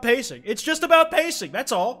just about pacing. It's just about pacing,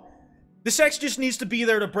 that's all. The sex just needs to be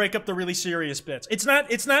there to break up the really serious bits. It's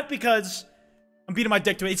not because I'm beating my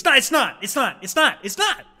dick to it. It's not.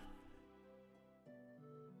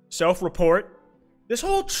 Self-report? This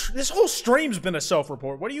whole stream's been a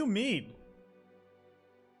self-report. What do you mean?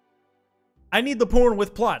 I need the porn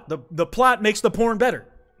with plot. The plot makes the porn better.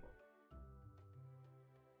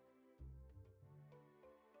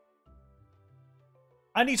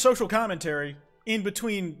 I need social commentary in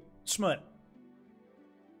between smut.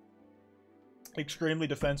 Extremely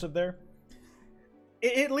defensive there.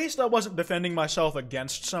 At least I wasn't defending myself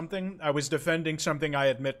against something. I was defending something I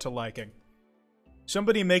admit to liking.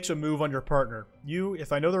 Somebody makes a move on your partner. You,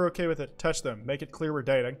 if I know they're okay with it, touch them. Make it clear we're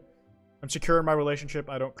dating. I'm secure in my relationship.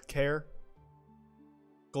 I don't care.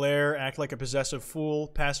 Glare, act like a possessive fool,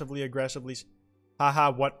 passively, aggressively.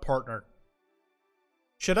 Haha, what partner?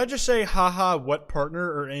 Should I just say haha, what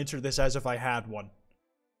partner, or answer this as if I had one?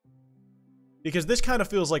 Because this kind of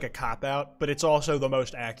feels like a cop-out, but it's also the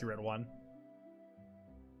most accurate one.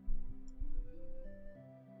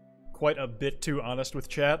 Quite a bit too honest with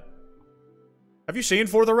chat. Have you seen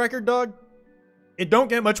For the Record, dog? It don't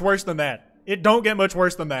get much worse than that. It don't get much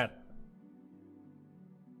worse than that.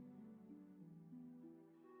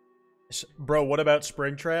 Bro, what about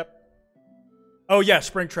Springtrap? Oh yeah,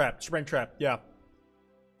 Springtrap, yeah.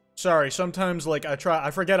 Sorry, sometimes, like,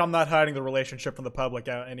 I forget I'm not hiding the relationship from the public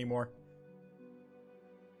out anymore.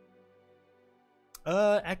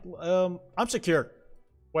 I'm secure.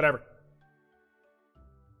 Whatever.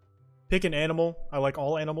 Pick an animal. I like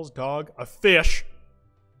all animals. Dog. A fish.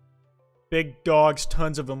 Big dogs,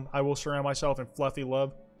 tons of them. I will surround myself in fluffy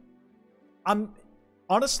love.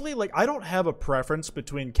 Honestly, like, I don't have a preference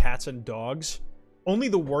between cats and dogs. Only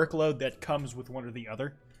the workload that comes with one or the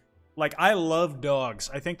other. Like, I love dogs.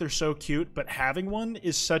 I think they're so cute, but having one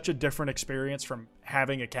is such a different experience from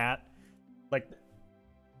having a cat. Like,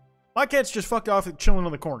 my cat's just fucked off chilling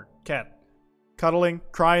in the corner. Cat. Cuddling.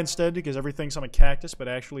 Cry instead because everything thinks I'm a cactus, but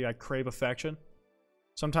actually I crave affection.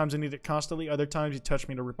 Sometimes I need it constantly. Other times you touch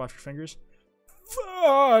me to rip off your fingers.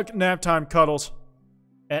 Fuck! Nap time cuddles.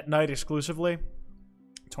 At night exclusively.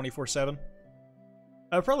 24/7.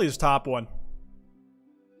 Probably his top one.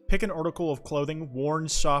 Pick an article of clothing. Worn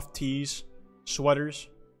soft tees. Sweaters.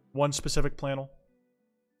 One specific flannel.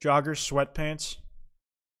 Joggers. Sweatpants.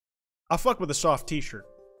 I'll fuck with a soft t-shirt.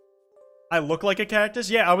 I look like a cactus?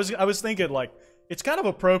 Yeah, I was thinking, like, it's kind of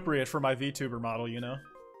appropriate for my VTuber model, you know?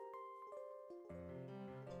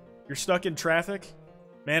 You're stuck in traffic?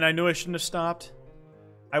 Man, I knew I shouldn't have stopped.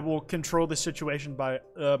 I will control the situation by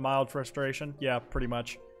mild frustration. Yeah, pretty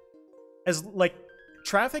much. As, like,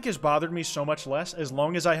 traffic has bothered me so much less as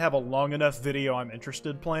long as I have a long enough video I'm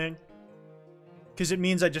interested playing. Because it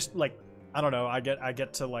means I just, like, I don't know, I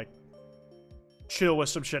get to, like, chill with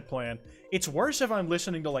some shit playing. It's worse if I'm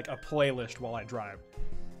listening to, like, a playlist while I drive.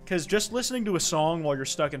 Because just listening to a song while you're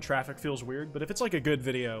stuck in traffic feels weird, but if it's, like, a good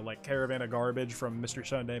video, like Caravan of Garbage from Mr.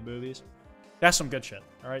 Sunday Movies, that's some good shit,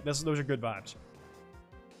 alright? Those are good vibes.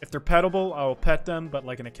 If they're petable, I will pet them, but,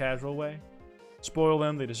 like, in a casual way. Spoil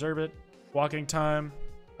them, they deserve it. Walking time,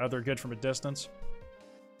 they're good from a distance.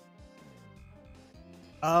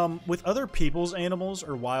 With other people's animals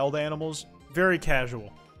or wild animals, very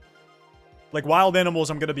casual. Like, wild animals,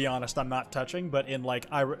 I'm gonna be honest, I'm not touching, but in, like,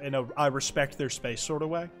 I respect their space sort of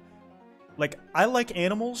way. Like, I like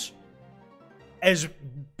animals as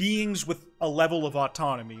beings with a level of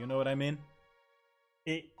autonomy, you know what I mean?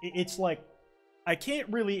 It's like, I can't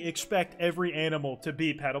really expect every animal to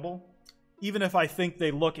be petable, even if I think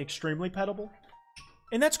they look extremely petable.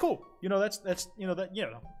 And that's cool. You know, that's you know, that, you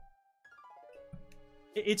know.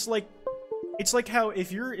 It's like how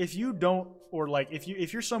if you don't, or like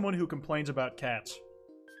if you're someone who complains about cats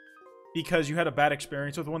because you had a bad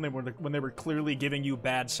experience with one when they were clearly giving you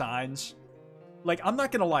bad signs, like, I'm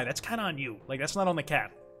not gonna lie, that's kind of on you. Like, that's not on the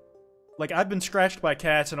cat. Like, I've been scratched by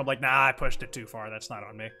cats and I'm like, nah, I pushed it too far. That's not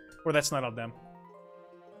on me, or that's not on them.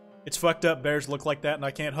 It's fucked up. Bears look like that and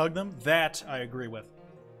I can't hug them. That I agree with.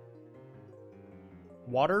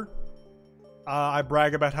 Water. I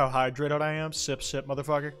brag about how hydrated I am. Sip, sip,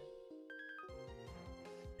 motherfucker.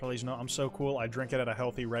 Please no, I'm so cool. I drink it at a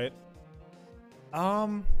healthy rate.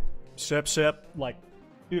 Sip, sip. Like,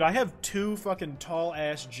 dude, I have 2 fucking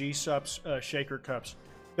tall-ass G-Sups shaker cups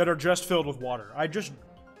that are just filled with water.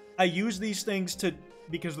 I use these things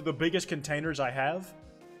because they're the biggest containers I have,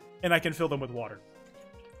 and I can fill them with water.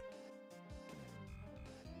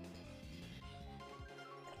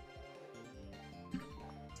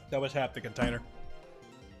 That was half the container.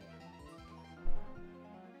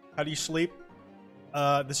 How do you sleep?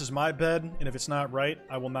 This is my bed, and if it's not right,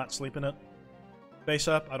 I will not sleep in it. Face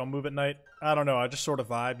up, I don't move at night. I don't know, I just sort of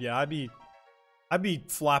vibe. Yeah, I'd be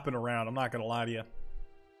flopping around, I'm not gonna lie to you.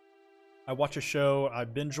 I watch a show, I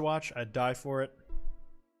binge watch, I die for it.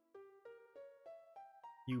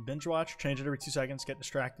 You binge watch, change it every 2 seconds, get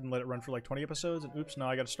distracted and let it run for like 20 episodes, and oops, now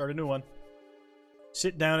I gotta start a new one.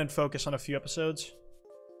 Sit down and focus on a few episodes.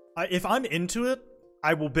 If I'm into it,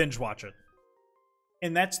 I will binge watch it.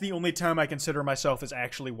 And that's the only time I consider myself as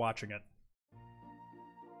actually watching it.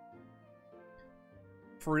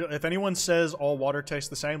 For real, if anyone says all water tastes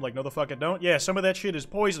the same, like, no the fuck it don't, yeah, some of that shit is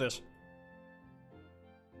poisonous.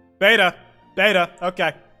 Beta! Beta!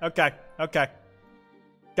 Okay, okay, okay.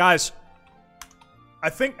 Guys, I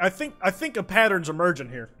think a pattern's emerging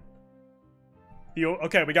here.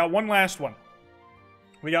 Okay, we got one last one.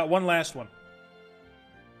 We got one last one.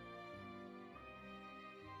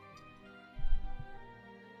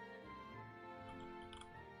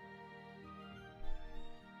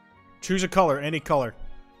 Choose a color, any color.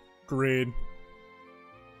 Green.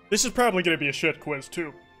 This is probably going to be a shit quiz,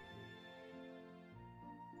 too.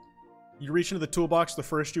 You reach into the toolbox, the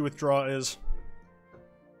first you withdraw is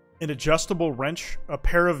an adjustable wrench, a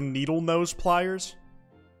pair of needle nose pliers.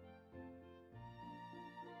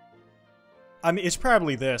 I mean, it's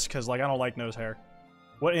probably this, because, like, I don't like nose hair.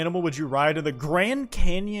 What animal would you ride in the Grand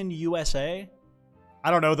Canyon, USA? I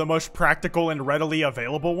don't know, the most practical and readily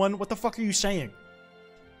available one? What the fuck are you saying?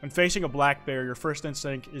 When facing a black bear, your first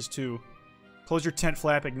instinct is to close your tent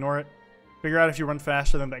flap, ignore it, figure out if you run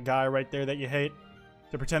faster than that guy right there that you hate,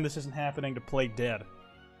 to pretend this isn't happening, to play dead.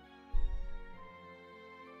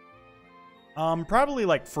 Probably,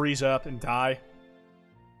 like, freeze up and die.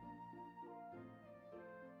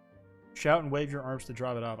 Shout and wave your arms to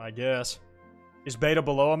drive it up, I guess. Is Beta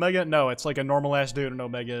below Omega? No, it's like a normal-ass dude, and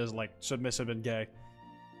Omega is, like, submissive and gay.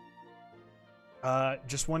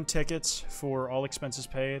 Just 1 tickets for all expenses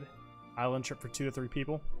paid. Island trip for 2 to 3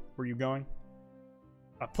 people. Where are you going?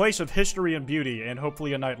 A place of history and beauty, and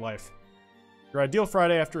hopefully a nightlife. Your ideal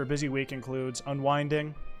Friday after a busy week includes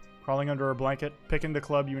unwinding, crawling under a blanket, picking the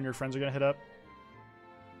club you and your friends are gonna hit up.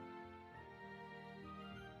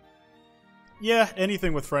 Yeah,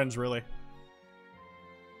 anything with friends, really.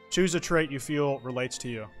 Choose a trait you feel relates to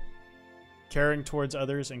you. Caring towards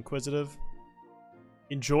others, inquisitive.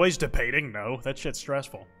 Enjoys debating? No, that shit's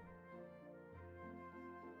stressful.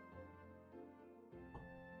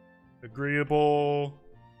 Agreeable.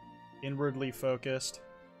 Inwardly focused.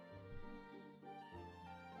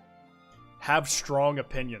 Have strong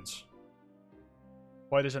opinions.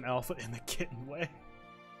 White is an alpha in the kitten way.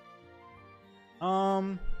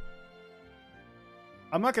 I'm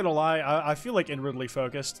not gonna lie, I feel like inwardly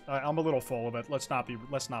focused. I'm a little full of it. Let's not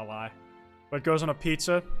lie. What goes on a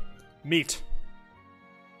pizza? Meat.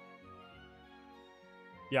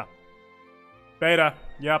 Yeah. Beta.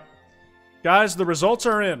 Yep. Guys, the results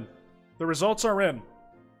are in. The results are in.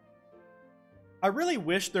 I really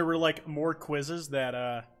wish there were, like, more quizzes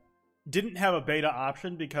that, didn't have a beta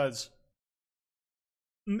option, because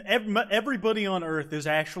everybody on Earth is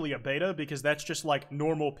actually a beta, because that's just, like,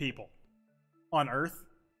 normal people on Earth.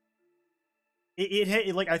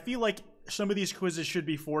 Like, I feel like some of these quizzes should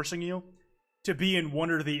be forcing you to be in one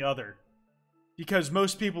or the other. Because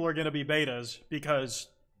most people are going to be betas, because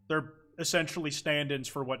they're essentially stand-ins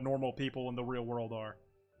for what normal people in the real world are.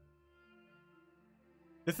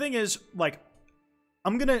 The thing is, like,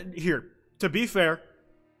 to be fair,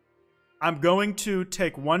 I'm going to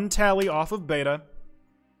take 1 tally off of beta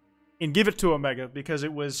and give it to Omega, because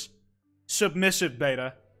it was submissive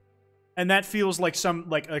beta. And that feels like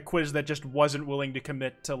a quiz that just wasn't willing to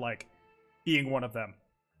commit to, like, being one of them.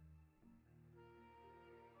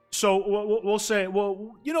 So we'll say,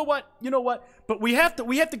 well, you know what? But we have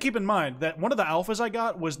to keep in mind that one of the alphas I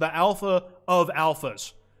got was the alpha of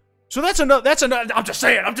alphas. So that's another. I'm just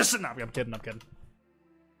saying. I'm kidding.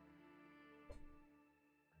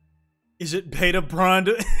 Is it Beta Braun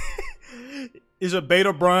to is it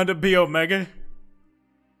Beta Braun to be Omega?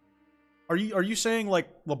 Are you saying, like,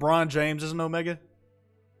 LeBron James is an Omega?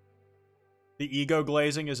 The ego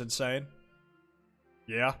glazing is insane.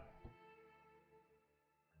 Yeah.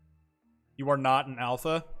 You are not an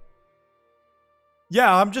alpha?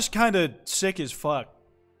 Yeah, I'm just kind of sick as fuck.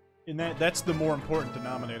 And that's the more important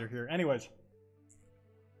denominator here. Anyways.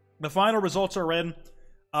 The final results are in.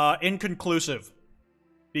 Inconclusive.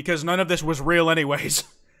 Because none of this was real anyways.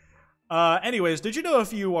 Anyways, did you know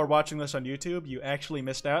if you are watching this on YouTube, you actually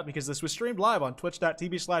missed out, because this was streamed live on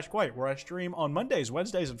twitch.tv/Kwite, where I stream on Mondays,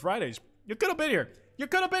 Wednesdays, and Fridays. You could have been here. You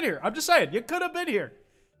could have been here. I'm just saying, you could have been here.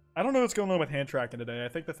 I don't know what's going on with hand tracking today. I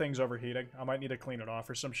think the thing's overheating. I might need to clean it off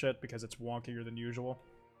or some shit, because it's wonkier than usual.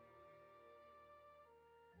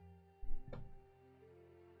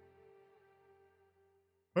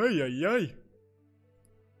 Ay, ay, ay.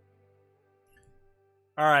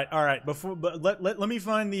 All right. Let me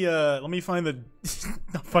find the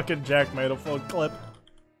the fucking Jack Matophone clip.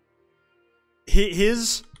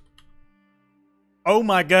 His. Oh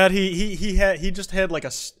my god, he just had like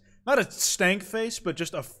a, not a stank face, but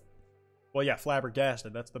just a, well, yeah,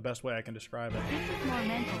 flabbergasted. That's the best way I can describe it. This is more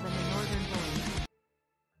mental than the Northern Bully.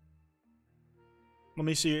 Let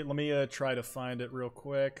me see. Let me try to find it real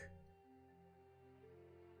quick.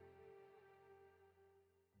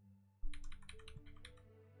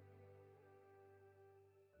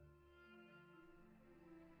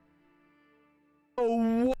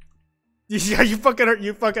 Oh, yeah, you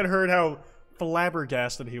fucking heard how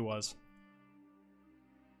flabbergasted he was.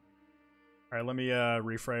 All right, let me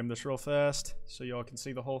reframe this real fast so y'all can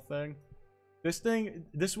see the whole thing.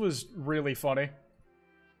 This was really funny.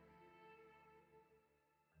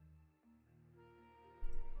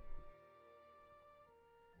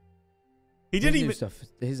 He didn't even.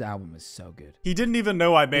 His album is so good. He didn't even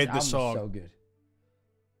know I made this song. So good.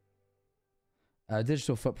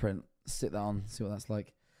 Digital Footprint. Stick that on. See what that's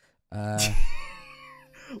like.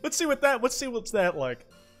 Let's see what that. Let's see what's that like.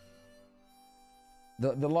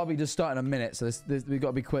 The lobby just started in a minute, so we've got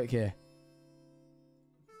to be quick here.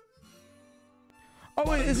 Oh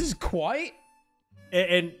wait, this is Kwite.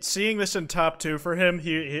 And seeing this in top 2 for him,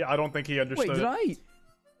 I don't think he understood. Wait, did I?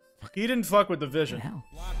 He didn't fuck with the vision. Hell.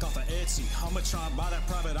 Off of Etsy. I'ma try and buy that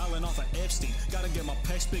private island off of Epstein. Gotta get my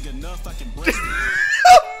pecs big enough I can breast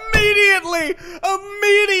Immediately!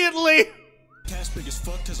 Cash big as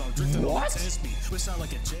fuck cause I'm drifting on 10 speed. Which sound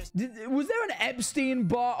like a jet. Was there an Epstein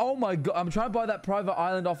bar? Oh my god, I'm trying to buy that private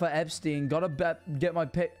island off of Epstein. Gotta get my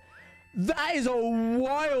pick. That is a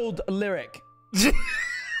wild lyric.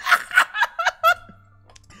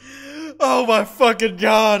 Oh my fucking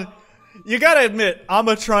god. You gotta admit, I'm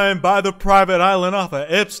gonna try and buy the private island off of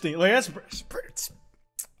Epstein. Like,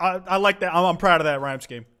 I like that. I'm proud of that rhyme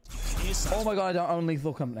scheme. Oh my god, I don't own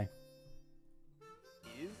Lethal Company.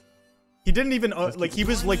 He didn't even like, he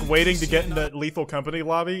was like waiting to get into Lethal Company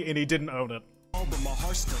lobby and he didn't own it.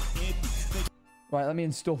 Right, let me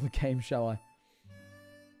install the game, shall I?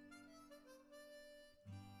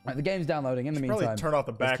 Right, the game's downloading in the meantime. Probably turn off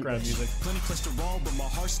the background music. Plenty cholesterol, but my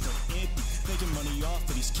heart's still empty. Making money off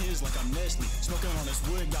of these kids like I'm Nestle. Smoking on this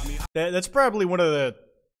wood got me. That's probably one of the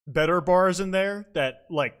better bars in there that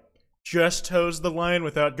like just toes the line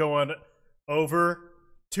without going over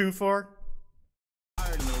too far.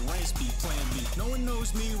 Tired in the rain speed, plan B. No one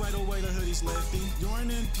knows me right away. The hoodie's lefty. You're an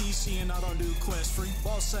NPC and I don't do quest free.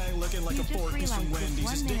 Ball sag looking like You a just pork piece from realized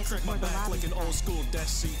Wendy's. it's His 1 dick minute crack my before the back lobby like an starts. old school death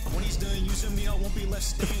seat. When he's done using me, I won't be left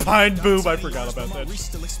standing. Fine boob, I Got forgot 20 about yards, but that. my reach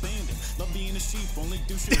still expanding. Love being a sheep, only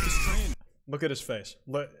do shit if it's trending. Look at his face.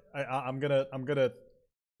 Look, I'm gonna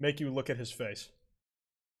make you look at his face.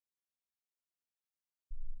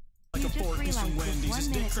 Like You a just pork piece from realized it's Wendy's. 1 His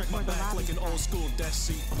dick minute crack my before the back lobby like an old starts. school death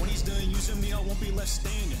seat. When he's done using me, I won't be left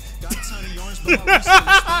standing. Got tiny arms, but my reach still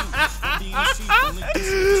expanding. Love being a sheep, only do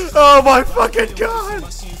shit if it's Oh my fucking god! my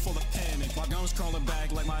scene full of panic. My gums crawling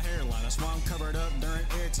back like my hairline. That's why I'm covered up during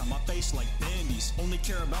airtime. My face like bandies. Only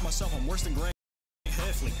care about myself. I'm worse than Greg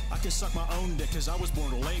Heffley. I can suck my own dick cause I was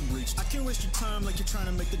born to leg breach. I can't waste your time like you're trying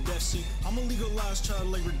to make the death seat. I'm a legalized child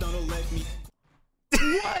labor, don't let me.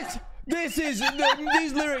 What? This is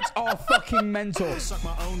these lyrics are fucking mental. Suck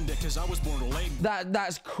my own dick cause I was born to leg.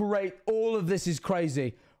 That's great. All of this is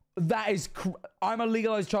crazy. That is. I'm a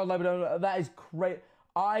legalized child labor donor. That is great.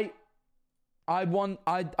 I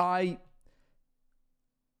didn't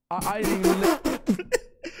even.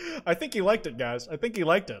 I think he liked it, guys. I think he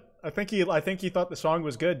liked it. I think he thought the song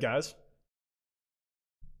was good, guys.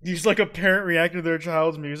 He's like a parent reacting to their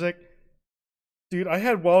child's music. Dude, I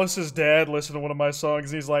had Wallace's dad listen to one of my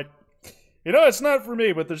songs, and he's like, you know, it's not for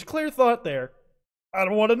me, but there's clear thought there. I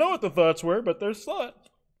don't want to know what the thoughts were, but there's thought.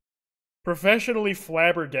 Professionally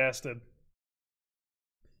flabbergasted.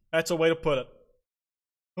 That's a way to put it.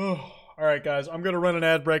 Oh, alright, guys. I'm going to run an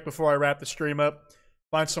ad break before I wrap the stream up.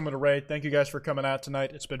 Find someone to raid. Thank you guys for coming out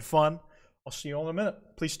tonight. It's been fun. I'll see you all in a minute.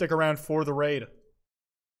 Please stick around for the raid.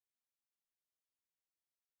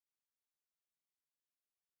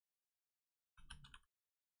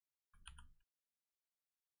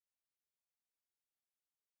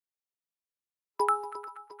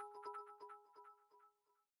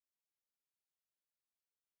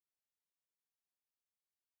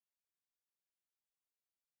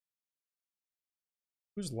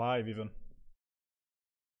 Who's live even?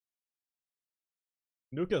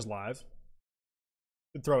 Nuka's live.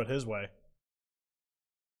 Could throw it his way.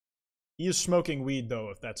 He is smoking weed though,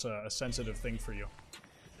 if that's a sensitive thing for you.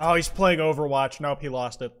 Oh, he's playing Overwatch. Nope, he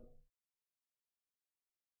lost it.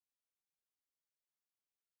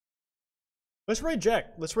 Let's raid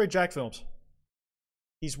Jack. Let's raid Jack Films.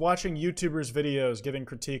 He's watching YouTubers' videos, giving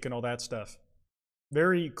critique and all that stuff.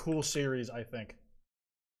 Very cool series, I think.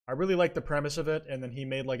 I really like the premise of it, and then he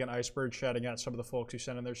made like an iceberg shouting out some of the folks who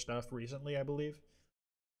sent in their stuff recently, I believe.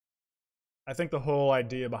 I think the whole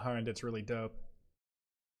idea behind it's really dope.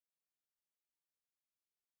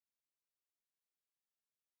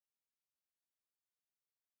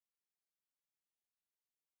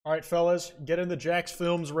 Alright, fellas, get in the Jax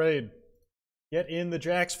Films raid. Get in the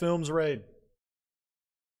Jax Films raid.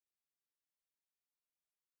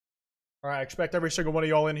 Alright, I expect every single one of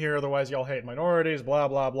y'all in here, otherwise y'all hate minorities, blah,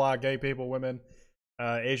 blah, blah, gay people, women,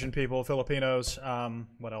 Asian people, Filipinos,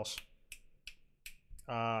 what else?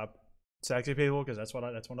 Sexy people, because that's one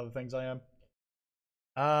of the things I am.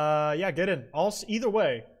 Yeah, get in. Either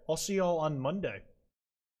way, I'll see y'all on Monday.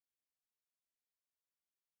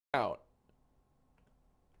 Out.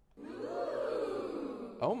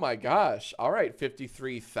 Oh my gosh. All right,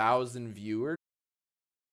 53,000 viewers.